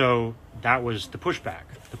peckers? So that was the pushback.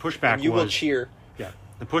 The pushback you was... will cheer. Yeah.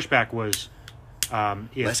 The pushback was...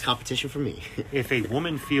 less competition for me. If a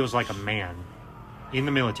woman feels like a man in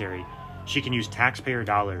the military, she can use taxpayer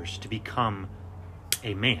dollars to become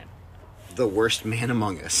a man. The worst man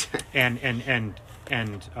among us. and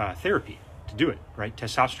therapy to do it, right?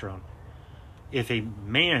 Testosterone. If a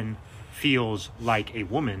man feels like a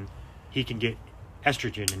woman, he can get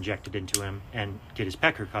estrogen injected into him and get his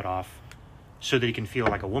pecker cut off so that he can feel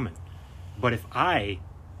like a woman. But if I,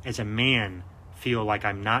 as a man, feel like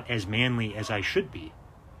I'm not as manly as I should be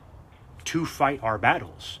to fight our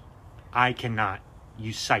battles, I cannot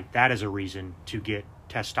cite that as a reason to get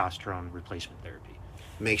testosterone replacement therapy.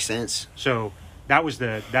 Makes sense. So that's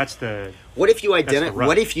the. What if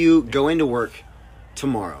you go into work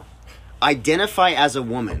tomorrow, identify as a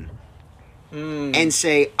woman, and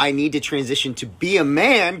say, I need to transition to be a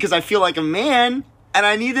man because I feel like a man and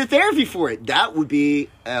I need the therapy for it? That would be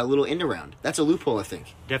a little end around. That's a loophole, I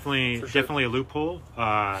think. Definitely a loophole.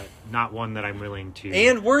 Not one that I'm willing to.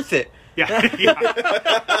 And worth it. Yeah.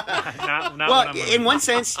 not well, in one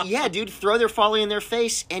sense, yeah, dude, throw their folly in their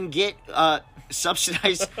face and get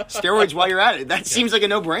subsidized steroids while you're at it. That seems like a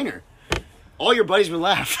no-brainer. All your buddies would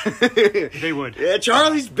laugh. They would. Yeah,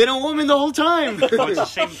 Charlie's been a woman the whole time. Well, it's the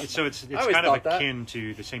same. So it's kind of akin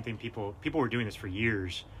to the same thing. People were doing this for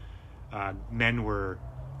years. Men were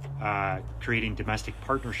creating domestic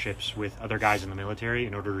partnerships with other guys in the military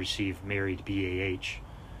in order to receive married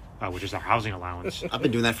BAH, which is our housing allowance. I've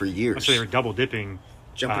been doing that for years. So they were double dipping,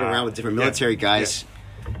 jumping around with different military guys.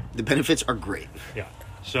 Yeah. The benefits are great. Yeah.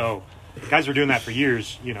 So guys were doing that for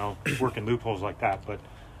years. Working loopholes like that, but.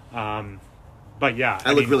 But yeah,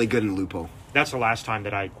 I look really good in a loophole. That's the last time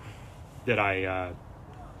that I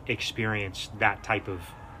experienced that type of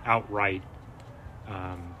outright,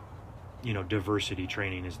 diversity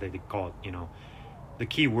training, as they call it. The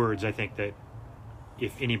key words, I think, that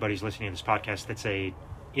if anybody's listening to this podcast that's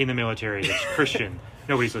in the military that's Christian,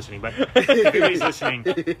 nobody's listening, but if anybody's listening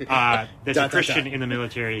that's a Christian in the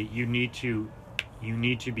military, you need to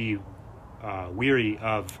be weary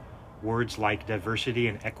of words like diversity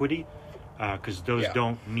and equity. Because those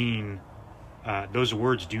don't mean, those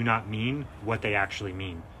words do not mean what they actually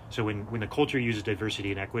mean. So when the culture uses diversity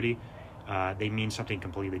and equity, they mean something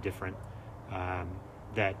completely different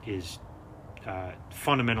that is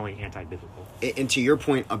fundamentally anti-biblical. And to your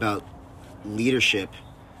point about leadership,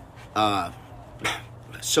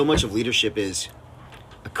 so much of leadership is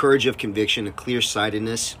a courage of conviction, a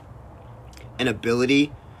clear-sightedness, an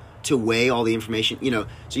ability to weigh all the information.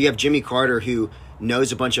 So you have Jimmy Carter, who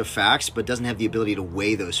knows a bunch of facts but doesn't have the ability to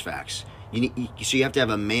weigh those facts. So you have to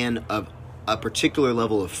have a man of a particular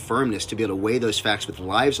level of firmness to be able to weigh those facts with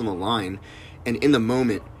lives on the line and in the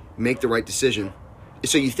moment make the right decision.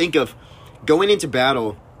 So you think of going into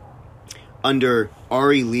battle under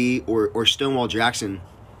Ari Lee or Stonewall Jackson,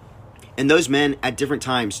 and those men at different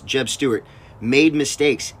times, Jeb Stuart, made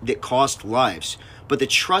mistakes that cost lives. But the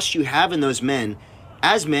trust you have in those men,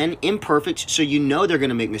 as men, imperfect, so you know they're going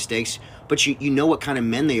to make mistakes, but you know what kind of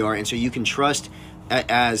men they are, and so you can trust,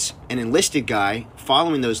 as an enlisted guy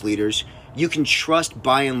following those leaders, you can trust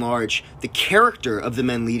by and large the character of the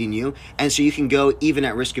men leading you, and so you can go even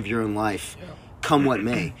at risk of your own life, come what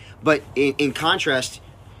may. But in contrast,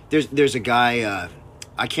 there's a guy,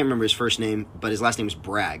 I can't remember his first name, but his last name is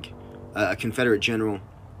Bragg, a Confederate general,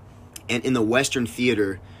 and in the Western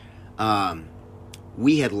Theater,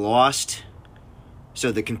 we had lost,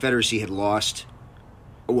 so the Confederacy had lost,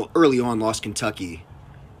 early on lost Kentucky,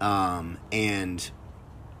 and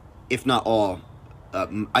if not all,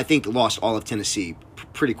 I think lost all of Tennessee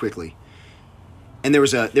pretty quickly. And there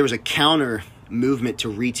was a counter movement to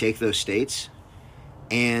retake those states,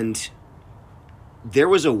 and there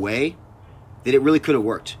was a way that it really could have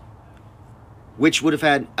worked, which would have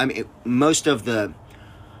had, most of the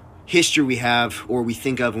history we have, or we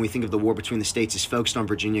think of when we think of the war between the states, is focused on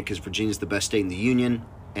Virginia because Virginia is the best state in the Union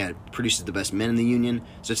and it produces the best men in the Union.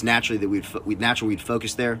 So it's naturally that we'd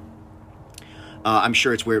focus there. I'm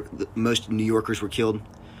sure it's where most New Yorkers were killed.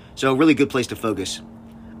 So a really good place to focus.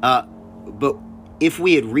 But if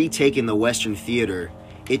we had retaken the Western theater,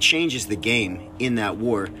 it changes the game in that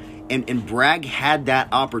war. And Bragg had that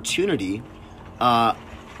opportunity,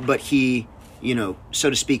 but he, so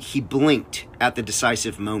to speak, he blinked at the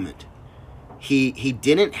decisive moment. He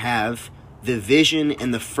didn't have the vision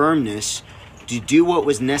and the firmness to do what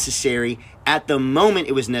was necessary at the moment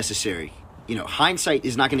it was necessary. Hindsight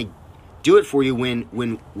is not going to do it for you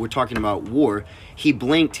when we're talking about war. He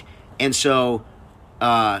blinked, and so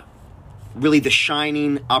really the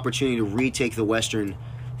shining opportunity to retake the Western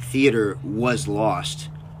theater was lost.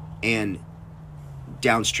 And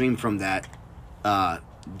downstream from that,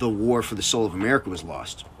 the war for the soul of America was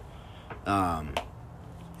lost.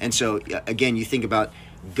 And so, again, you think about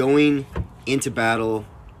going into battle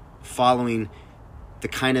following the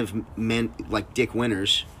kind of men like Dick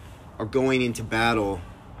Winters, or going into battle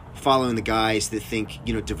following the guys that think,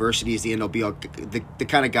 diversity is the end all be all, the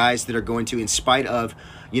kind of guys that are going to, in spite of,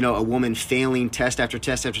 a woman failing test after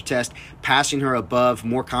test after test, passing her above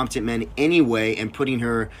more competent men anyway, and putting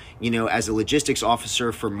her, as a logistics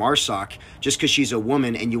officer for MARSOC, just because she's a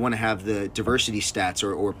woman and you want to have the diversity stats,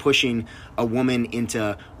 or pushing a woman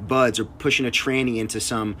into BUDS, or pushing a tranny into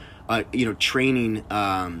some, training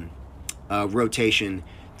rotation.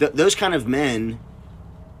 Those kind of men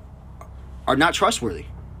are not trustworthy.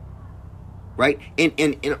 Right? And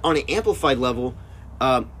on an amplified level,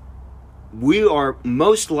 we are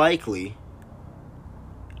most likely,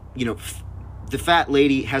 the fat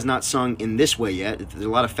lady has not sung in this way yet. There's a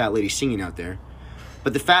lot of fat ladies singing out there.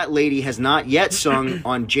 But the fat lady has not yet sung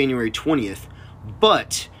on January 20th.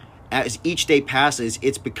 But as each day passes,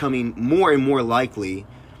 it's becoming more and more likely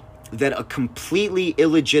that a completely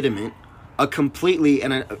illegitimate,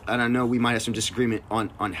 and I know we might have some disagreement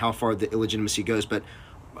on how far the illegitimacy goes, but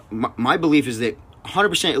my belief is that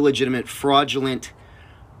 100% illegitimate, fraudulent,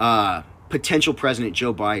 potential President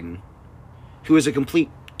Joe Biden, who is a complete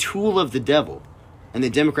tool of the devil and the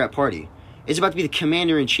Democrat Party, is about to be the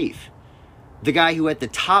commander-in-chief. The guy who at the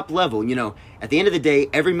top level, at the end of the day,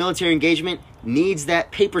 every military engagement needs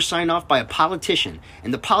that paper signed off by a politician.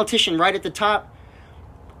 And the politician right at the top,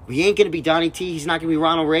 he ain't going to be Donnie T. He's not going to be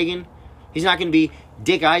Ronald Reagan. He's not going to be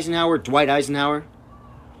Dick Eisenhower, Dwight Eisenhower.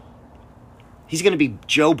 He's going to be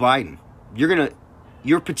Joe Biden.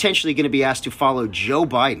 You're potentially going to be asked to follow Joe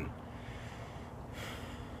Biden.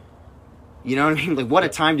 You know what I mean? Like, what a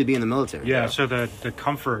time to be in the military. Yeah, so the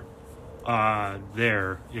comfort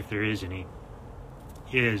there, if there is any,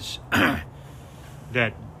 is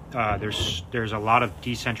that there's a lot of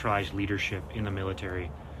decentralized leadership in the military.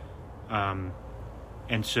 And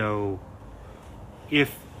so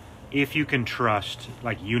if you can trust,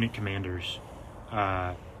 like, unit commanders,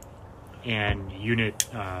 and unit,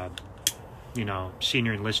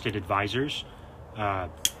 senior enlisted advisors,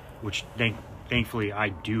 which thankfully I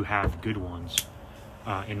do have good ones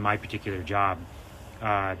in my particular job.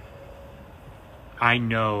 I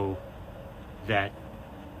know that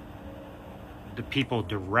the people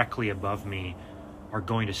directly above me are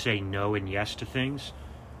going to say no and yes to things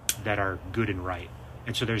that are good and right.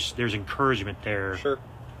 And so there's encouragement there. Sure.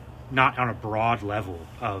 Not on a broad level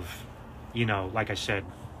of, like I said,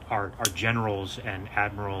 our generals and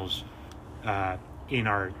admirals in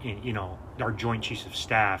our Joint Chiefs of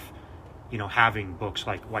Staff, having books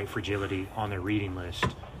like White Fragility on their reading list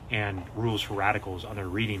and Rules for Radicals on their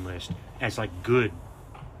reading list as like good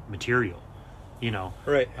material,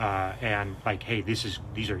 right? And like, hey, this is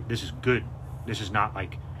good. This is not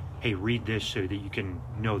like, hey, read this so that you can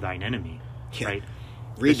know thine enemy, right?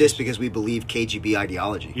 Read this because we believe KGB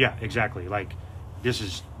ideology. Yeah, exactly. Like,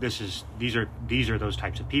 these are those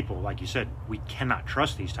types of people. Like you said, we cannot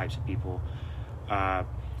trust these types of people.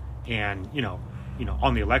 And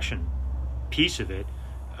on the election piece of it,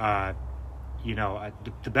 the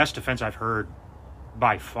best defense I've heard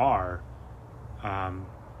by far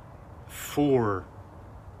for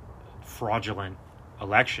fraudulent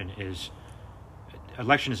election has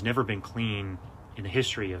never been clean in the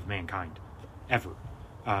history of mankind, ever.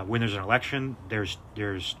 When there's an election, there's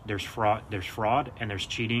fraud, and there's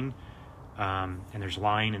cheating, and there's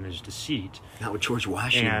lying, and there's deceit. Not with George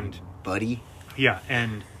Washington, buddy. Yeah,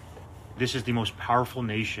 and this is the most powerful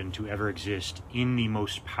nation to ever exist in the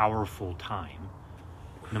most powerful time,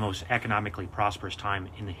 the most economically prosperous time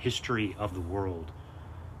in the history of the world.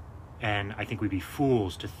 And I think we'd be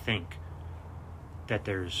fools to think that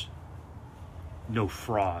there's no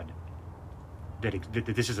fraud, that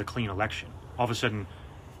this is a clean election. All of a sudden,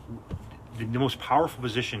 the most powerful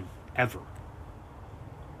position ever,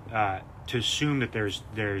 to assume that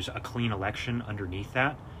there's a clean election underneath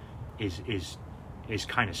that is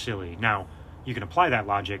kind of silly. Now, you can apply that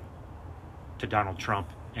logic to Donald Trump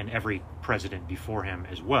and every president before him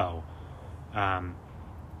as well.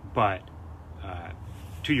 But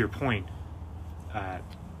to your point,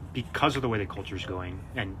 because of the way the culture is going,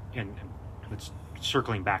 and let's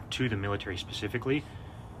circling back to the military specifically,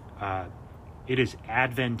 it is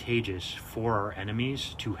advantageous for our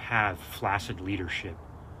enemies to have flaccid leadership.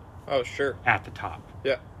 Oh, sure. At the top.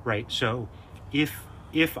 Yeah. Right. So if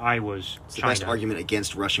I was it's the best argument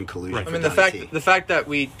against Russian collusion. Right. I mean, the fact that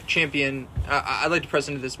we champion, I'd like to press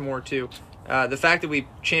into this more too. The fact that we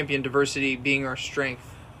champion diversity being our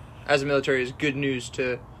strength as a military is good news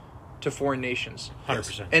to foreign nations.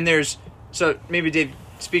 100%. And so maybe Dave,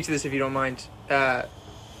 speak to this if you don't mind.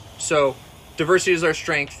 So diversity is our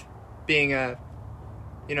strength, being a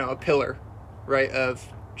pillar, right, of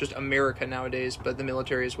just America nowadays, but the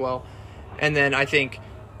military as well. And then I think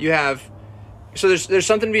you have, so there's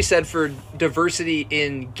something to be said for diversity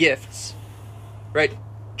in gifts, right?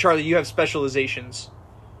 Charlie, you have specializations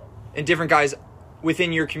and different guys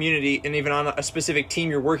within your community and even on a specific team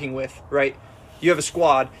you're working with, right? You have a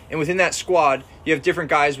squad, and within that squad, you have different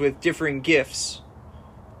guys with differing gifts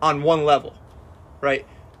on one level, right?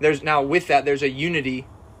 There's a unity,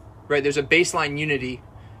 right? There's a baseline unity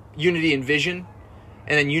in vision,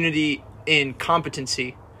 and then unity in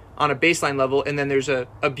competency on a baseline level, and then there's a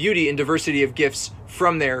beauty and diversity of gifts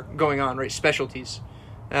from there going on, right? Specialties.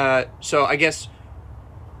 So I guess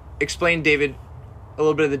explain, David, a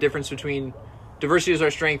little bit of the difference between diversity as our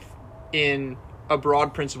strength in a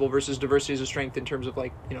broad principle versus diversity as a strength in terms of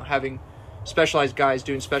having specialized guys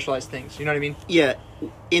doing specialized things. You know what I mean? Yeah.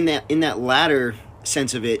 In that latter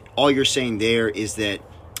sense of it, all you're saying there is that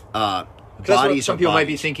that's what some people might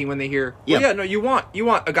be thinking when they hear, you want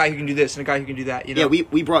a guy who can do this and a guy who can do that. You know? Yeah,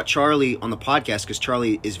 we brought Charlie on the podcast because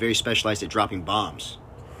Charlie is very specialized at dropping bombs.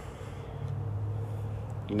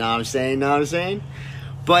 You know what I'm saying?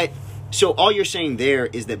 But, so all you're saying there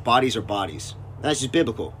is that bodies are bodies. That's just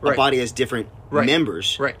biblical. Right. A body has different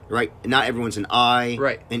members. Right. Not everyone's an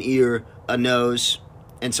eye, an ear, a nose,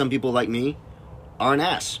 and some people like me are an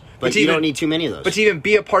ass. But you don't need too many of those. But to even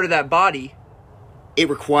be a part of that body, it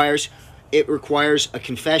requires a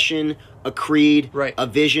confession, a creed, a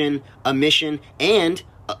vision, a mission, and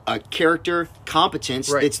a character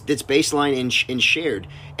competence that's baseline and shared.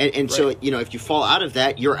 And so, if you fall out of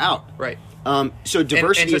that, you're out. Right. So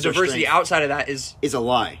diversity and so diversity outside of that is a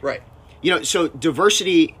lie. Right. So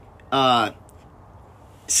diversity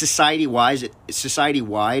society-wide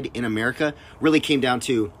in America really came down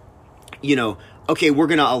to, okay, we're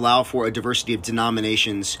going to allow for a diversity of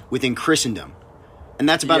denominations within Christendom. And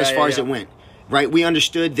that's about as far as it went, right? We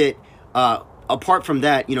understood that apart from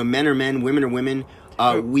that, men are men, women are women.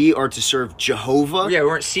 We are to serve Jehovah. Yeah, we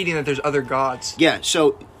weren't ceding that there's other gods. Yeah,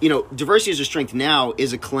 so, diversity as a strength now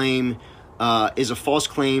is a claim, is a false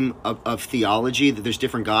claim of theology, that there's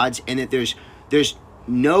different gods, and that there's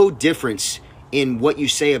no difference in what you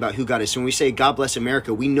say about who God is. So when we say, God bless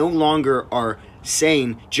America, we no longer are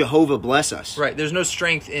saying, Jehovah bless us. Right, there's no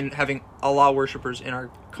strength in having Allah worshippers in our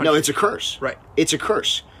country. No, it's a curse. Right. It's a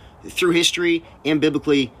curse. Through history and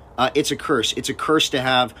biblically, it's a curse. It's a curse to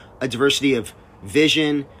have a diversity of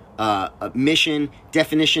vision, mission,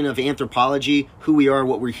 definition of anthropology, who we are,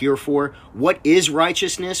 what we're here for, what is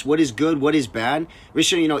righteousness, what is good, what is bad.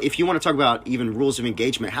 So, if you want to talk about even rules of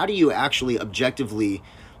engagement, how do you actually objectively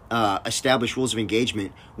establish rules of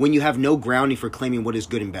engagement when you have no grounding for claiming what is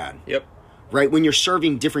good and bad? Yep. Right? When you're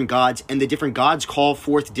serving different gods and the different gods call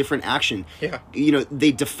forth different action. Yeah.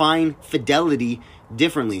 They define fidelity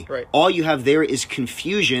differently. Right. All you have there is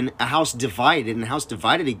confusion, a house divided, and a house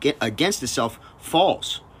divided against itself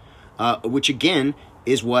falls. Which again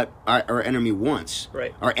is what our enemy wants.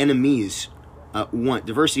 Right. Our enemies want.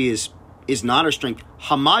 Diversity is not our strength.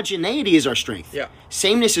 Homogeneity is our strength. Yeah.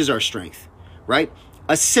 Sameness is our strength. Right?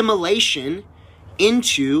 Assimilation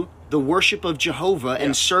into the worship of Jehovah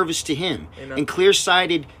and service to Him. Amen. And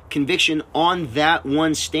clear-sighted conviction on that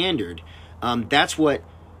one standard. That's what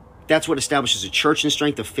establishes a church in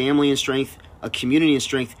strength, a family in strength, a community in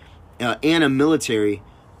strength, and a military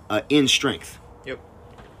in strength. Yep.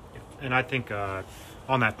 And I think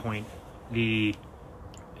on that point, the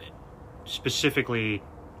specifically,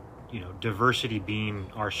 diversity being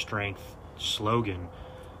our strength slogan,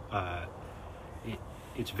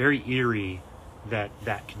 it's very eerie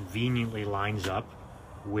that conveniently lines up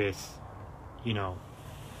with,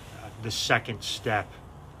 the second step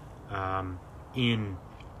in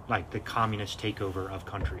the communist takeover of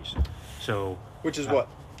countries. So, which is what?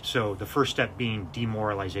 So the first step being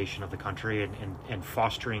demoralization of the country and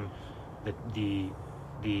fostering the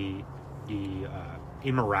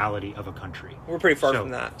immorality of a country. We're pretty far from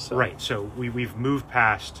that. So. Right. So we've moved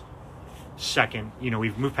past second,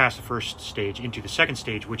 we've moved past the first stage into the second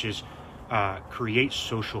stage, which is create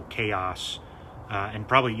social chaos, and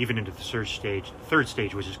probably even into the third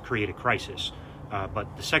stage, which is create a crisis.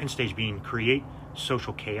 But the second stage being create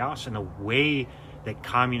social chaos, and the way that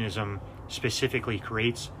communism specifically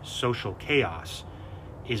creates social chaos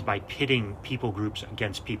is by pitting people groups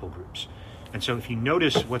against people groups. And so if you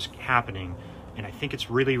notice what's happening, and I think it's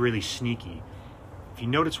really, really sneaky, if you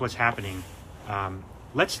notice what's happening,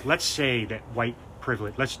 let's say that white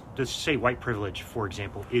privilege, let's say white privilege, for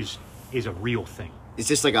example, is a real thing. Is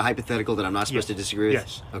this like a hypothetical that I'm not supposed to disagree with?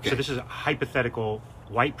 Yes. Okay. So this is a hypothetical.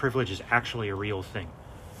 White privilege is actually a real thing.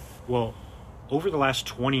 Well, over the last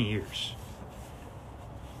 20 years,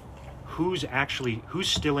 who's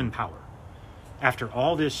still in power? After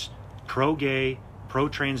all this pro-gay,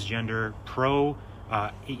 pro-transgender,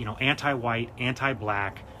 anti-white,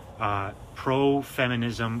 anti-black,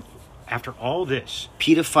 pro-feminism, after all this...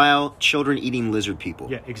 Pedophile, children-eating lizard people.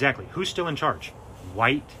 Yeah, exactly. Who's still in charge?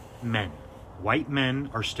 White men. White men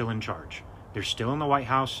are still in charge. They're still in the White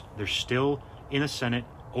House. They're still in the Senate.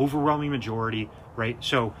 Overwhelming majority, right?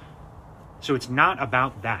 So it's not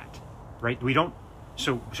about that, right? We don't...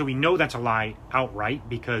 So we know that's a lie outright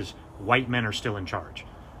because white men are still in charge.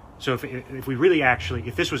 So if we really actually...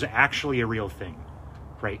 If this was actually a real thing,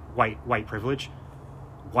 right? White privilege,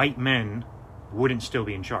 white men wouldn't still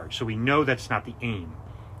be in charge. So we know that's not the aim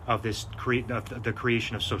of this the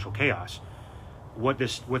creation of social chaos. What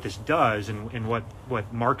this does, and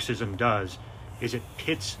what Marxism does, is it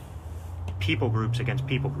pits people groups against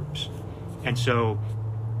people groups. And so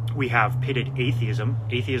we have pitted atheism,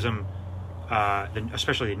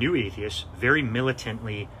 especially the new atheists, very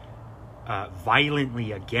militantly,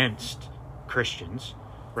 violently against Christians,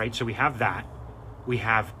 right? So we have that. We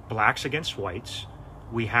have blacks against whites.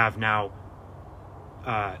 We have now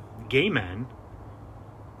gay men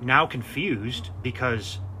now confused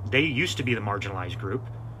because they used to be the marginalized group,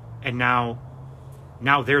 and now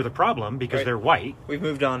they're the problem because they're white. We've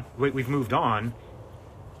moved on. We've moved on.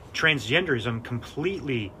 Transgenderism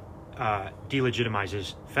completely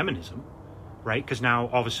delegitimizes feminism, right? Because now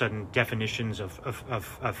all of a sudden definitions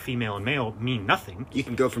of female and male mean nothing. You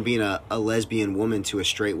can go from being a lesbian woman to a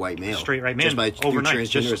straight white male. Straight white man just by overnight.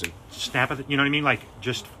 Transgenderism. Just snap at it. You know what I mean? Like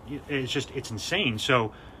it's insane.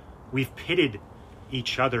 So we've pitted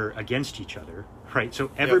each other against each other, right? So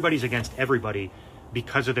everybody's against everybody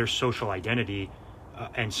because of their social identity,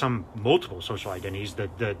 and some multiple social identities.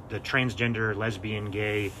 The transgender, lesbian,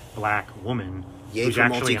 gay, black woman who's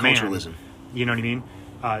actually a man. You know what I mean?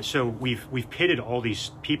 So we've pitted all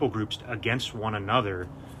these people groups against one another,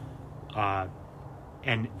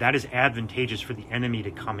 and that is advantageous for the enemy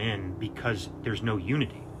to come in because there's no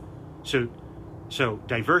unity. So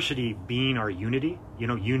diversity being our unity,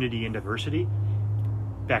 unity and diversity.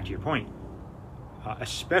 Back to your point,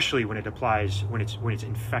 especially when it applies when it's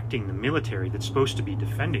infecting the military that's supposed to be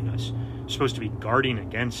defending us, supposed to be guarding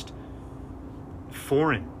against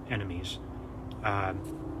foreign enemies,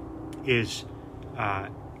 is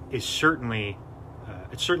certainly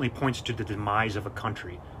it certainly points to the demise of a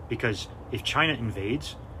country, because if China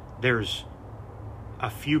invades, there's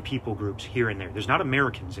a few people groups here and there. There's not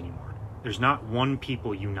Americans anymore. There's not one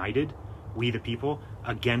people united, we the people,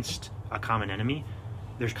 against a common enemy.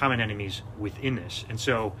 There's common enemies within this. And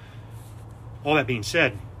so, all that being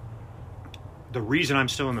said, the reason I'm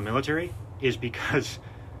still in the military is because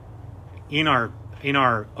in our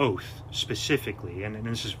oath specifically, and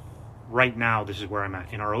this is right now, this is where I'm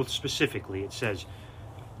at. In our oath specifically, it says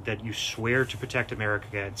that you swear to protect America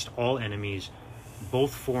against all enemies,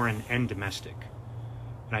 both foreign and domestic.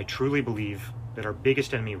 And I truly believe that our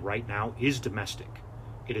biggest enemy right now is domestic.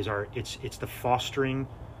 It is it's the fostering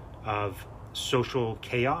of social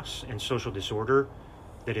chaos and social disorder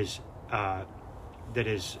that is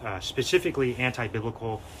specifically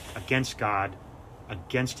anti-biblical, against God,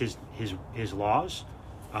 against his laws,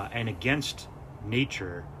 and against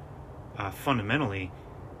nature, fundamentally.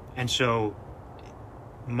 And so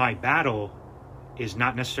my battle is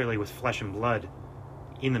not necessarily with flesh and blood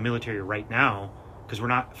in the military right now, because we're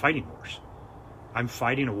not fighting wars. I'm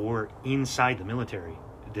fighting a war inside the military.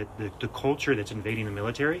 The culture that's invading the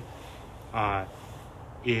military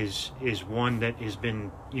is one that has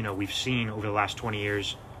been, we've seen over the last 20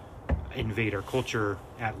 years invade our culture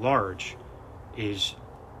at large, is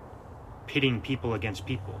pitting people against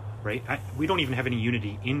people, right? We don't even have any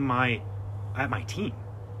unity at my team.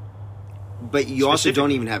 But you also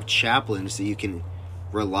don't even have chaplains that you can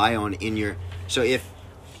rely on in your... So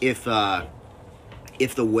if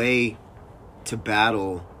the way to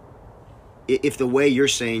battle... If the way you're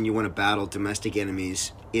saying you want to battle domestic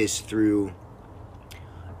enemies is through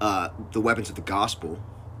the weapons of the gospel.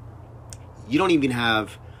 You don't even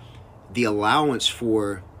have the allowance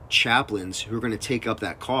for chaplains who are going to take up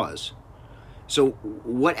that cause. So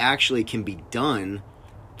what actually can be done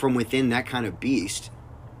from within that kind of beast,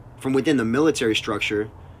 from within the military structure,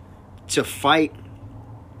 to fight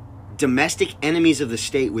domestic enemies of the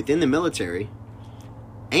state within the military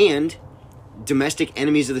and domestic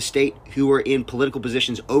enemies of the state who are in political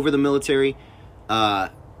positions over the military? Because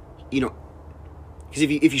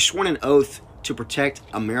if you sworn an oath to protect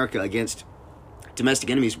America against domestic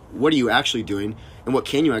enemies, what are you actually doing, and what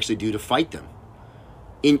can you actually do to fight them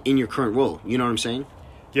in your current role? You know what I'm saying?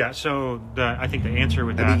 Yeah. So I think the answer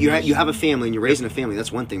with that, I mean, you have a family and you're raising a family.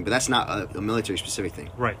 That's one thing, but that's not a military specific thing.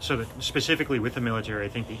 Right. So specifically with the military, I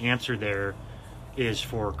think the answer there is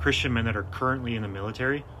for Christian men that are currently in the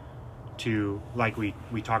military to, like we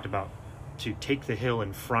talked about, to take the hill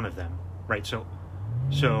in front of them. Right. So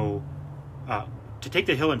to take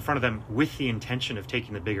the hill in front of them with the intention of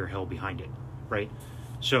taking the bigger hill behind it. Right.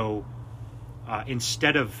 So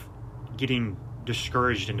instead of getting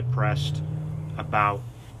discouraged and depressed about,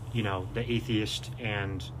 the atheist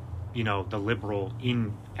and, the liberal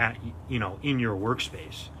in your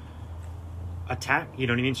workspace, attack, you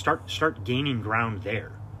know what I mean? Start gaining ground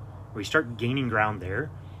there. Where you start gaining ground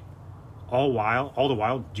there, all the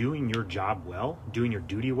while doing your job well, doing your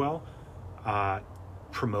duty well,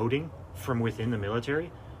 promoting from within the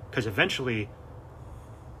military. Because eventually,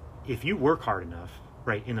 if you work hard enough,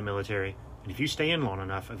 right, in the military, and if you stay in long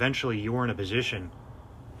enough, eventually you're in a position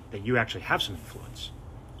that you actually have some influence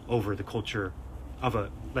over the culture of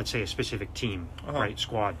let's say a specific team, right,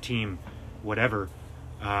 squad, team, whatever.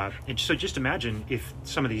 And so just imagine if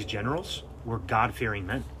some of these generals were God-fearing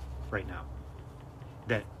men right now,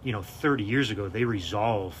 that, 30 years ago, they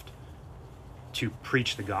resolved to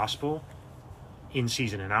preach the gospel in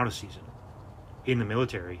season and out of season in the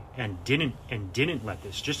military and didn't let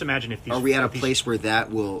this. Just imagine if these... Are we at a place where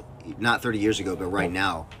that will, not 30 years ago, but right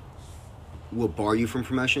now, will bar you from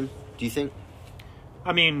promotion, do you think?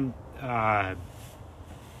 I mean, I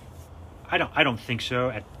don't think so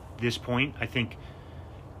at this point. I think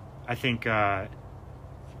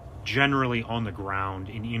generally on the ground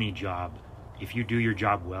in any job, if you do your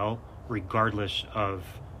job well, regardless of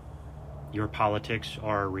your politics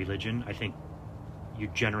or religion, I think you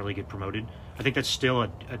generally get promoted. I think that's still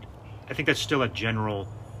a general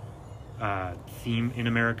theme in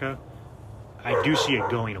America. I do see it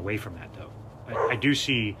going away from that, though. I do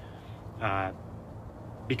see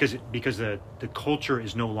because the culture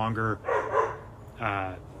is no longer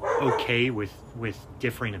okay with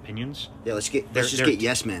differing opinions. Yeah, let's just get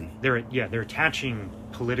yes men. They're attaching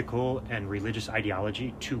political and religious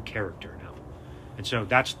ideology to character now, and so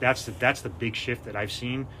that's the big shift that I've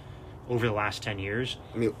seen over the last 10 years.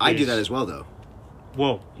 I mean, I do that as well, though.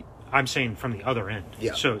 Well, I'm saying from the other end.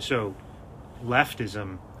 Yeah. So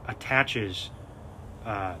leftism attaches,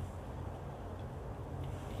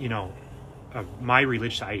 my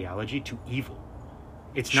religious ideology to evil.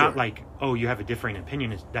 It's not like, oh, you have a differing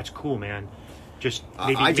opinion. That's cool, man. Just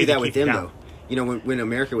I do that with them, though. When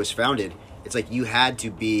America was founded, it's like you had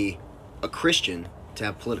to be a Christian to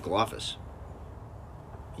have political office.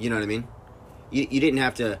 You know what I mean? You didn't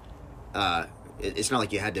have to. It's not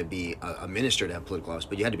like you had to be a minister to have political office,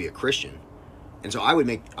 but you had to be a Christian. And so I would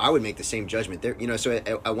make the same judgment there. So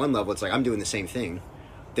at one level, it's like I'm doing the same thing.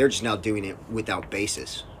 They're just now doing it without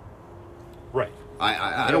basis. Right.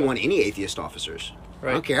 I don't want any atheist officers. Right.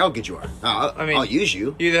 I don't care how good you are. I'll use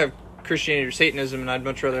you. You either have Christianity or Satanism, and I'd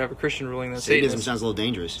much rather have a Christian ruling than Satanism. Satanism sounds a little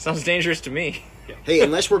dangerous. Sounds dangerous to me. Yeah. Hey,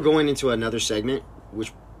 unless we're going into another segment,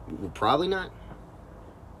 which we're probably not.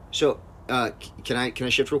 So, can I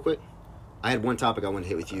shift real quick? I had one topic I wanted to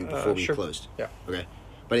hit with you before we closed. Yeah. Okay.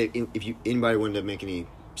 But if anybody wanted to make any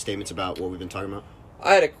statements about what we've been talking about,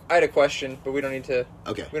 I had a question, but we don't need to.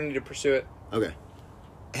 Okay. We don't need to pursue it. Okay.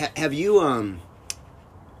 Have you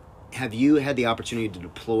had the opportunity to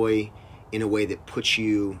deploy in a way that puts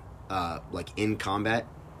you in combat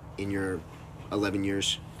in your 11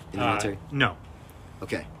 years in the military? No.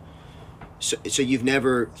 Okay. So you've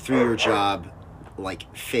never through your job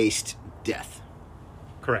faced death?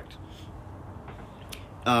 Correct.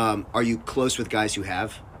 Are you close with guys who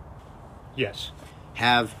have? Yes.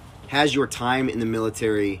 Has your time in the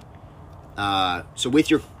military, so with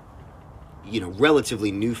your,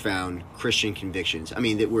 relatively newfound Christian convictions, I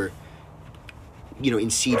mean, that were, in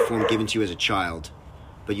seed form given to you as a child,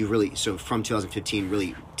 but you really, so from 2015,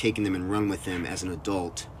 really taken them and run with them as an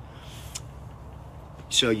adult.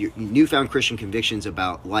 So your newfound Christian convictions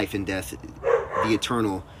about life and death, the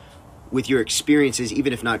eternal, with your experiences,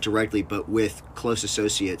 even if not directly, but with close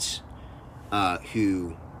associates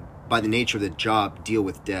who by the nature of the job, deal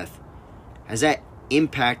with death. Has that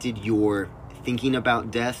impacted your thinking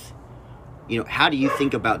about death? You know, how do you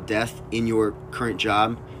think about death in your current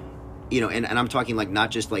job? You know, and I'm talking like not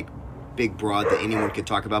just like big broad that anyone could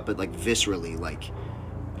talk about, but like viscerally, like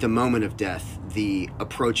the moment of death, the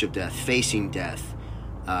approach of death, facing death,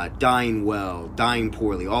 dying well, dying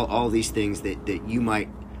poorly, all these things that you might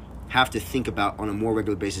have to think about on a more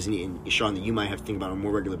regular basis, and Sean, that you might have to think about on a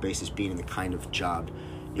more regular basis being in the kind of job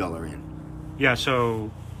y'all are in. Yeah, so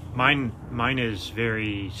mine is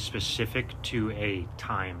very specific to a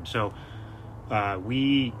time. So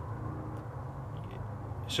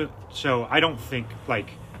So I don't think, like,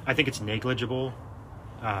 I think it's negligible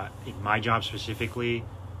in my job specifically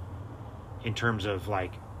in terms of,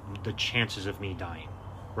 like, the chances of me dying,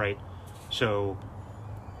 right? So,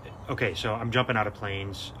 okay, so I'm jumping out of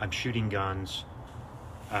planes, I'm shooting guns,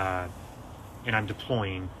 and I'm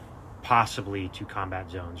deploying possibly to combat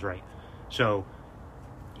zones, right? So,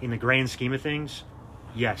 in the grand scheme of things,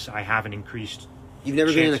 yes, I have an increased You've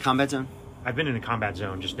never been in a combat zone? I've been in a combat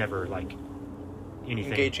zone, just never, like,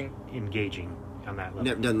 anything engaging on that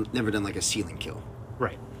level. Never done like a ceiling kill.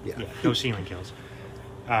 Right. Yeah. No ceiling kills.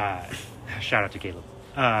 Shout out to Caleb.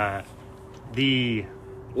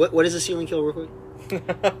 What is a ceiling kill, real quick?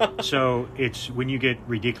 So it's when you get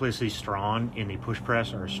ridiculously strong in a push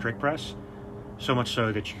press or a strict press, so much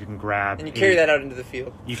so that you can grab and you carry that out into the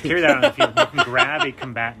field. You carry that out into the field. You can grab a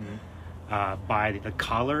combatant by the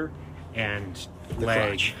collar and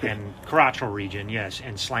leg and crotchal region, yes,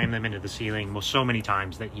 and slam them into the ceiling so many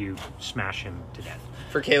times that you smash him to death.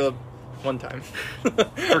 For Caleb, one time.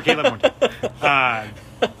 For Caleb, one time.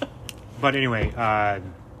 But anyway,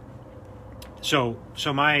 so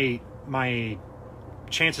my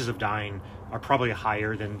chances of dying are probably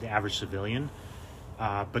higher than the average civilian,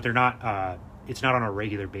 but they're not. It's not on a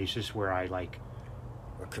regular basis where I like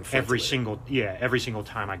every single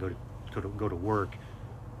time I go to work.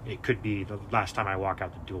 It could be the last time I walk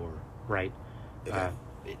out the door, right? Okay.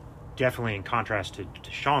 Definitely in contrast to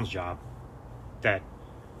Sean's job, that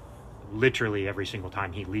literally every single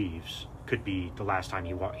time he leaves could be the last time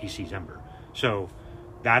he sees Ember. So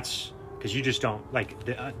that's because you just don't like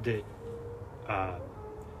the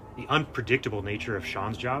unpredictable nature of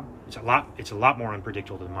Sean's job. It's a lot more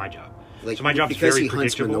unpredictable than my job. Like, so my job's because very he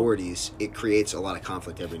hunts predictable. minorities, it creates a lot of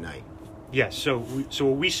conflict every night. Yes, so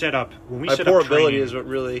when we set up poor ability is what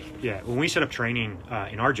really. Yeah, when we set up training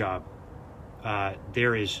in our job,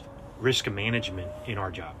 there is risk management in our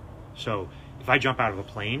job. So if I jump out of a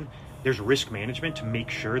plane, there's risk management to make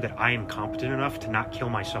sure that I am competent enough to not kill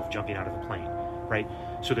myself jumping out of a plane, right?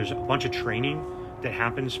 So there's a bunch of training that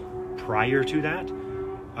happens prior to that,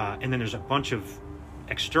 and then there's a bunch of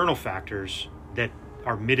external factors that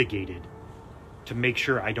are mitigated to make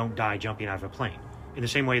sure I don't die jumping out of a plane. In the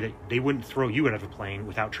same way that they wouldn't throw you out of a plane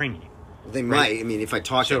without training you. Well, they might. I mean, if I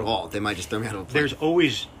talk at all, they might just throw me out of a plane.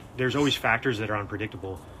 There's always factors that are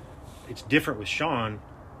unpredictable. It's different with Sean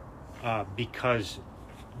because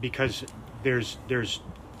there's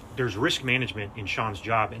risk management in Sean's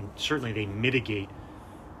job, and certainly they mitigate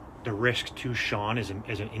the risk to Sean as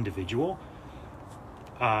an individual.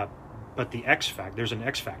 But there's an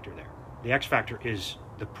X factor there. The X factor is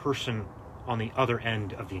the person on the other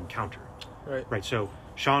end of the encounter. Right. So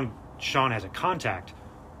Sean has a contact.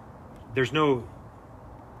 There's no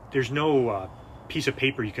piece of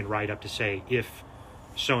paper you can write up to say if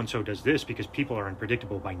so and so does this, because people are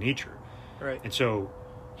unpredictable by nature. Right. And so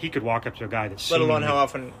he could walk up to a guy that's let alone how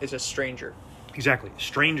often is a stranger. Exactly,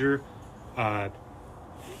 stranger,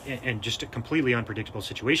 and just a completely unpredictable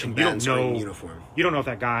situation. Combatants you don't know uniform. You don't know if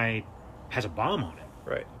that guy has a bomb on it.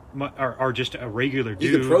 Right. Or just a regular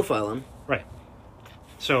dude. You can profile him. Right.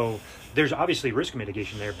 So there's obviously risk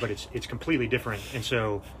mitigation there, but it's completely different, and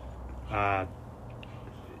so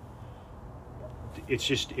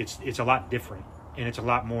it's a lot different, and it's a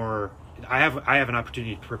lot more. I have an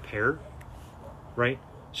opportunity to prepare, right?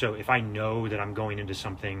 So if I know that I'm going into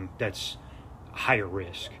something that's higher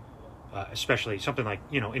risk, especially something like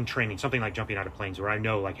in training, something like jumping out of planes, where I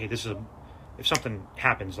know like, hey, if something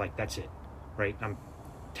happens, like that's it, right? I'm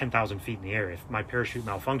 10,000 feet in the air. If my parachute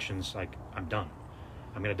malfunctions, like I'm done.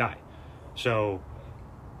 I'm going to die. So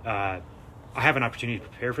I have an opportunity to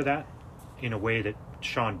prepare for that in a way that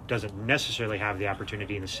Sean doesn't necessarily have the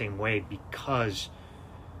opportunity in the same way, because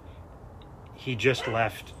he just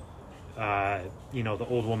left, the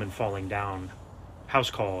old woman falling down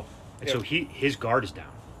house call. And so his guard is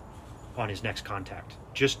down on his next contact,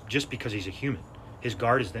 just because he's a human. His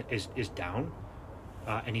guard is down,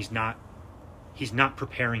 and he's not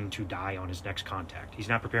preparing to die on his next contact. He's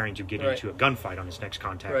not preparing to get into a gunfight on his next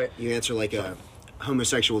contact. Right. You answer like a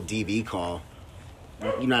homosexual DV call,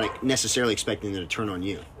 you're not necessarily expecting them to turn on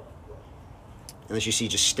you. Unless you see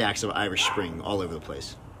just stacks of Irish Spring all over the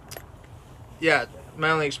place. Yeah, my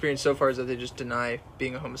only experience so far is that they just deny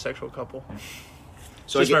being a homosexual couple.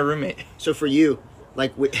 So just my roommate. So for you,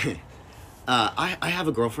 like, I have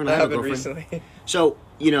a girlfriend. I have a girlfriend recently. So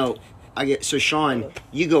so Sean,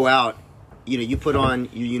 you go out, you put on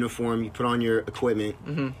your uniform, you put on your equipment,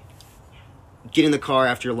 get in the car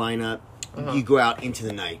after your lineup, you go out into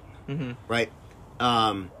the night, right?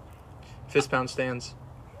 Fist pound stands.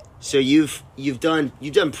 So you've done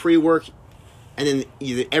pre-work, and then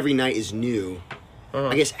every night is new.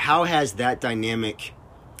 I guess, how has that dynamic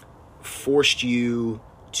forced you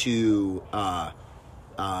to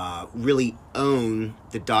really own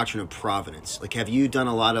the doctrine of providence? Like, have you done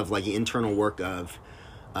a lot of internal work of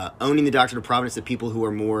owning the doctrine of providence to people who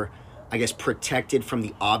are more, I guess, protected from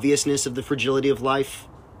the obviousness of the fragility of life?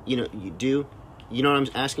 You do? You know what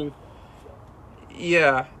I'm asking?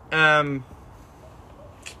 Yeah.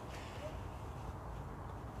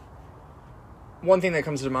 One thing that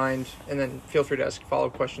comes to mind, and then feel free to ask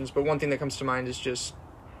follow-up questions, but one thing that comes to mind is just,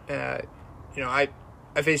 I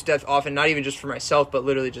face death often, not even just for myself, but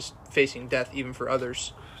literally just facing death even for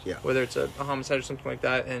others. Yeah. Whether it's a homicide or something like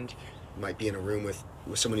that, and might be in a room with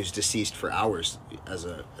someone who's deceased for hours as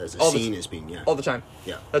a scene is being all the time.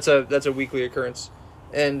 Yeah. That's a weekly occurrence,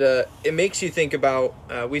 and it makes you think about.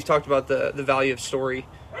 We've talked about the value of story,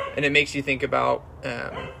 and it makes you think about.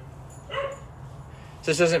 So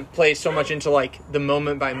this doesn't play so much into the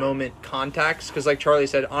moment by moment contacts, because like Charlie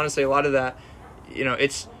said, honestly, a lot of that,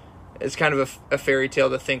 it's kind of a fairy tale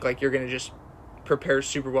to think you're going to just prepare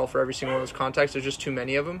super well for every single one of those contacts. There's just too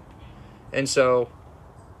many of them, and so.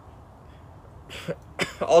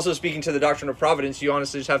 Also, speaking to the doctrine of providence, you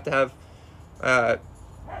honestly just have to have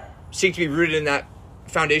seek to be rooted in that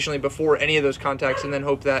foundationally before any of those contacts, and then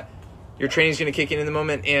hope that your training is going to kick in the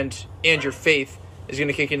moment, and your faith is going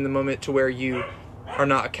to kick in the moment to where you are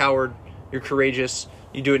not a coward, you're courageous,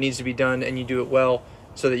 you do what needs to be done, and you do it well,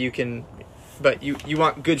 so that you can. But you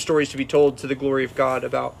want good stories to be told to the glory of God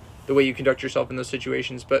about the way you conduct yourself in those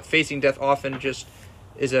situations. But facing death often just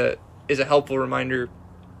is a helpful reminder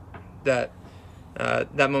that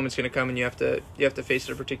that moment's going to come, and you have to face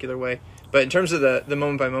it a particular way. But in terms of the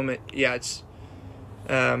moment by moment, yeah, it's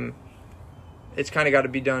kind of got to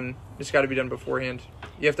be done. It's got to be done beforehand.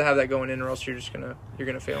 You have to have that going in, or else you're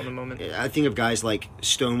gonna fail in the moment. I think of guys like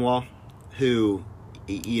Stonewall, who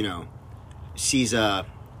sees a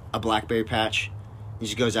blackberry patch. He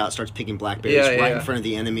just goes out, starts picking blackberries in front of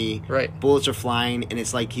the enemy. Right. Bullets are flying, and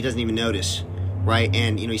it's like he doesn't even notice. Right,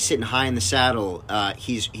 and he's sitting high in the saddle.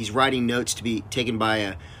 He's writing notes to be taken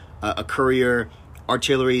by a courier.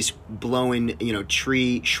 Artillery's blowing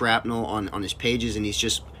tree shrapnel on his pages, and he's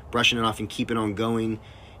just brushing it off and keeping on going.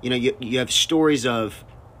 You have stories of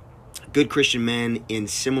good Christian men in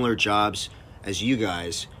similar jobs as you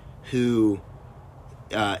guys who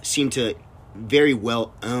seem to very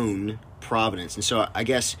well own providence, and so I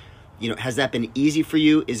guess. Has that been easy for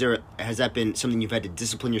you? Has that been something you've had to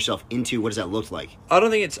discipline yourself into? What does that look like? I don't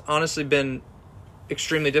think it's honestly been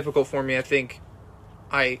extremely difficult for me. I think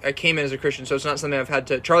I came in as a Christian, so it's not something I've had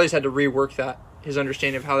to. Charlie's had to rework that, his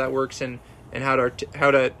understanding of how that works and how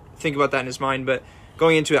to think about that in his mind. But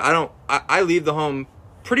going into it, I leave the home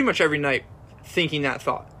pretty much every night thinking that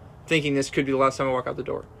thought, thinking this could be the last time I walk out the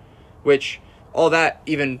door, which all that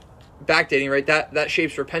even backdating, right? That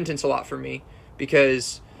shapes repentance a lot for me,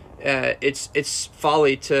 because. It's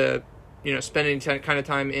folly to, spend any kind of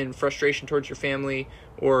time in frustration towards your family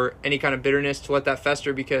or any kind of bitterness to let that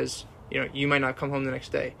fester, because, you might not come home the next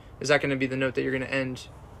day. Is that going to be the note that you're going to end,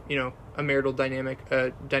 a marital dynamic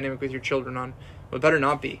with your children on? Well, it better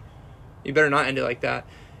not be. You better not end it like that.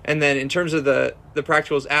 And then in terms of the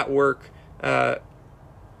practicals at work,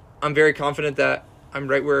 I'm very confident that I'm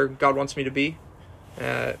right where God wants me to be.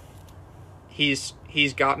 He's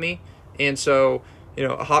got me. And so,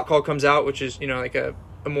 a hot call comes out, which is, a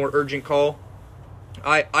more urgent call.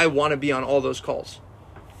 I want to be on all those calls.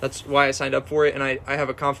 That's why I signed up for it, and I have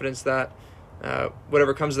a confidence that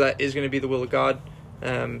whatever comes of that is going to be the will of God.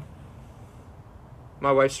 My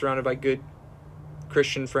wife's surrounded by good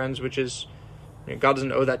Christian friends, which is, God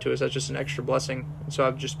doesn't owe that to us. That's just an extra blessing. And so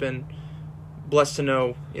I've just been blessed to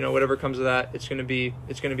know, whatever comes of that, it's going to be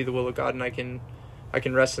the will of God, and I can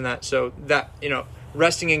rest in that. So that,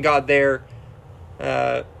 resting in God there.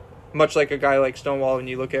 Much like a guy like Stonewall, when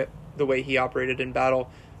you look at the way he operated in battle,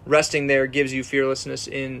 resting there gives you fearlessness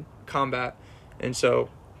in combat, and so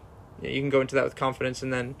you can go into that with confidence.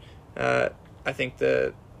 And then I think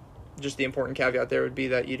the important caveat there would be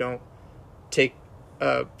that you don't take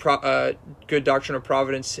good doctrine of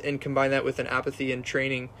providence and combine that with an apathy and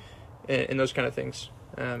training and those kind of things.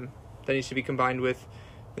 That needs to be combined with.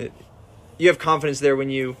 You have confidence there when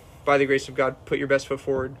you, by the grace of God, put your best foot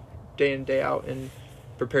forward day in, day out, and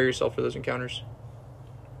prepare yourself for those encounters.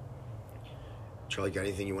 Charlie, got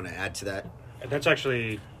anything you want to add to that? That's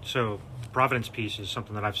actually, so the providence piece is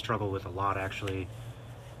something that I've struggled with a lot, actually.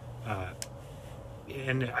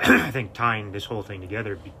 And I think tying this whole thing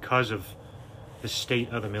together because of the state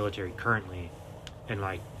of the military currently, and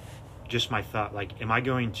like just my thought, like, am I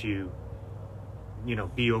going to,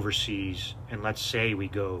 be overseas, and let's say we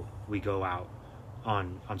go out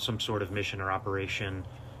on some sort of mission or operation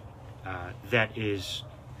that is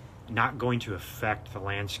not going to affect the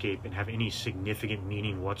landscape and have any significant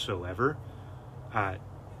meaning whatsoever,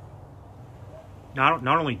 not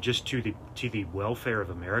only just to the welfare of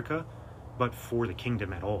America, but for the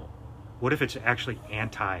kingdom at all. What if it's actually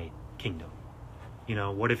anti-kingdom?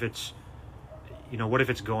 What if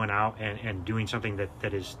it's going out and doing something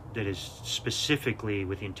that is specifically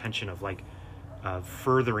with the intention of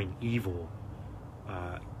furthering evil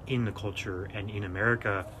in the culture and in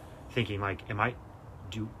America, thinking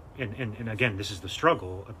and again, this is the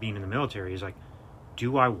struggle of being in the military, is like,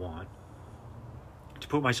 do I want to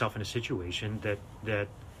put myself in a situation that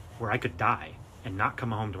where I could die and not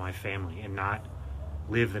come home to my family and not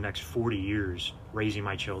live the next 40 years raising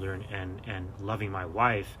my children and loving my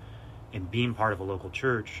wife and being part of a local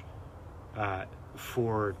church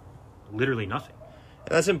for literally nothing?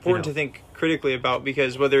 And that's important to think critically about,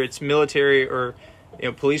 because whether it's military or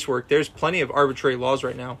police work, there's plenty of arbitrary laws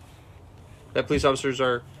right now that police officers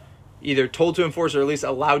are either told to enforce or at least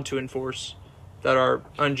allowed to enforce that are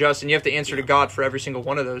unjust, and you have to answer to God for every single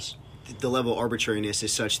one of those. The level of arbitrariness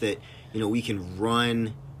is such that we can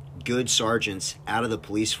run good sergeants out of the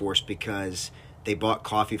police force because they bought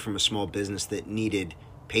coffee from a small business that needed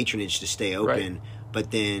patronage to stay open. Right. But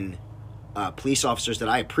then police officers that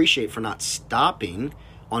I appreciate for not stopping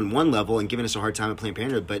on one level and giving us a hard time at Planned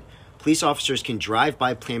Parenthood, but police officers can drive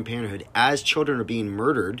by Planned Parenthood as children are being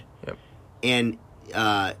murdered, yep, and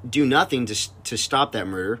do nothing to stop that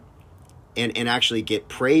murder, and actually get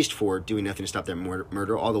praised for doing nothing to stop that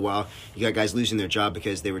murder. All the while, you got guys losing their job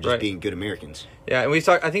because they were just being good Americans. Yeah, and I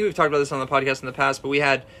think we've talked about this on the podcast in the past, but you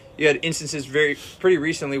had instances pretty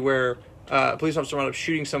recently where a police officer wound up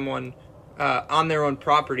shooting someone on their own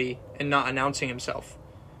property and not announcing himself.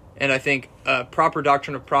 And I think proper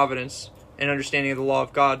doctrine of providence and understanding of the law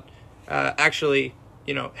of God actually,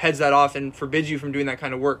 heads that off and forbids you from doing that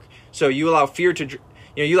kind of work. So you allow fear to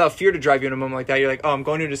drive you in a moment like that. You're like, oh, I'm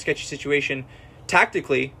going into a sketchy situation.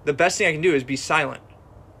 Tactically, the best thing I can do is be silent,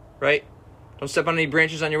 right? Don't step on any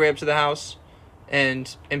branches on your way up to the house,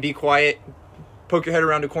 and be quiet. Poke your head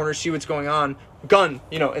around a corner, see what's going on. Gun,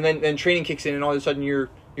 and then training kicks in, and all of a sudden you're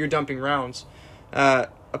dumping rounds. A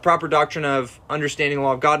proper doctrine of understanding the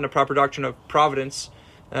law of God and a proper doctrine of providence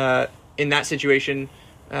in that situation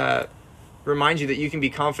reminds you that you can be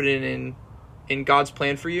confident in God's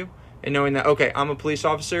plan for you, and knowing that, okay, I'm a police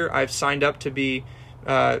officer, I've signed up to be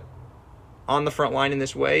on the front line in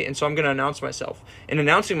this way, and so I'm going to announce myself. And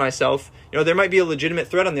announcing myself, there might be a legitimate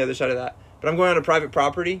threat on the other side of that, but I'm going on a private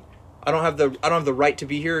property. I don't have the right to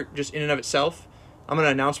be here just in and of itself. I'm going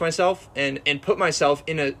to announce myself and put myself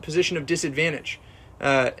in a position of disadvantage.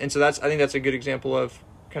 And so I think that's a good example of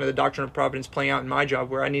kind of the doctrine of providence playing out in my job,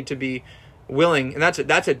 where I need to be willing, and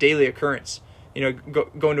that's a daily occurrence.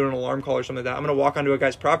 Going to an alarm call or something like that. I'm going to walk onto a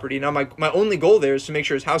guy's property. Now, my only goal there is to make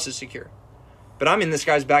sure his house is secure. But I'm in this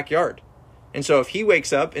guy's backyard. And so if he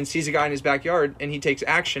wakes up and sees a guy in his backyard and he takes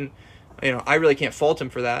action, I really can't fault him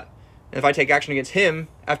for that. And if I take action against him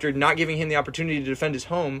after not giving him the opportunity to defend his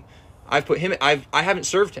home, I haven't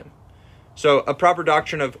served him. So a proper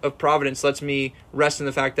doctrine of providence lets me rest in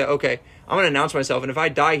the fact that, okay, I'm going to announce myself. And if I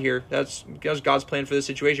die here, that's God's plan for this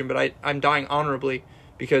situation. But I'm dying honorably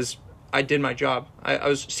because I did my job. I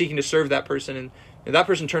was seeking to serve that person, and that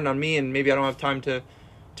person turned on me, and maybe I don't have time to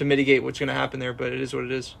mitigate what's going to happen there, but it is what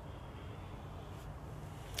it is.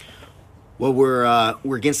 Well,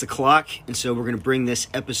 we're against the clock, and so we're going to bring this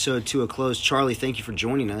episode to a close. Charlie, thank you for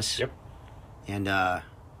joining us. Yep. And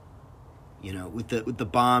with the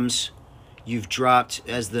bombs you've dropped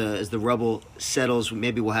as the rubble settles,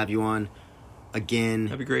 maybe we'll have you on again.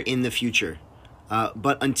 That'd be great. In the future.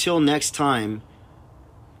 But until next time,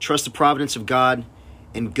 trust the providence of God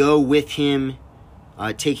and go with Him,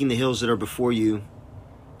 taking the hills that are before you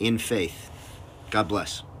in faith. God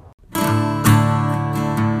bless.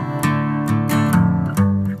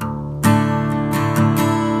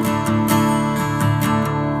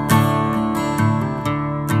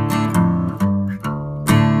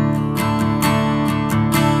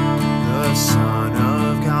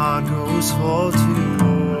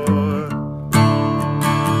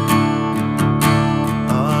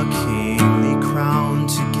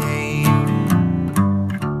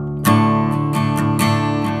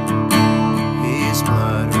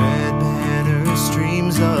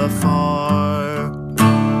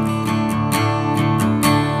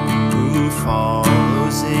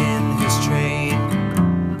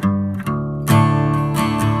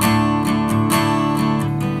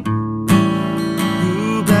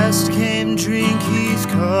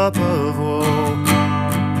 cup of woe.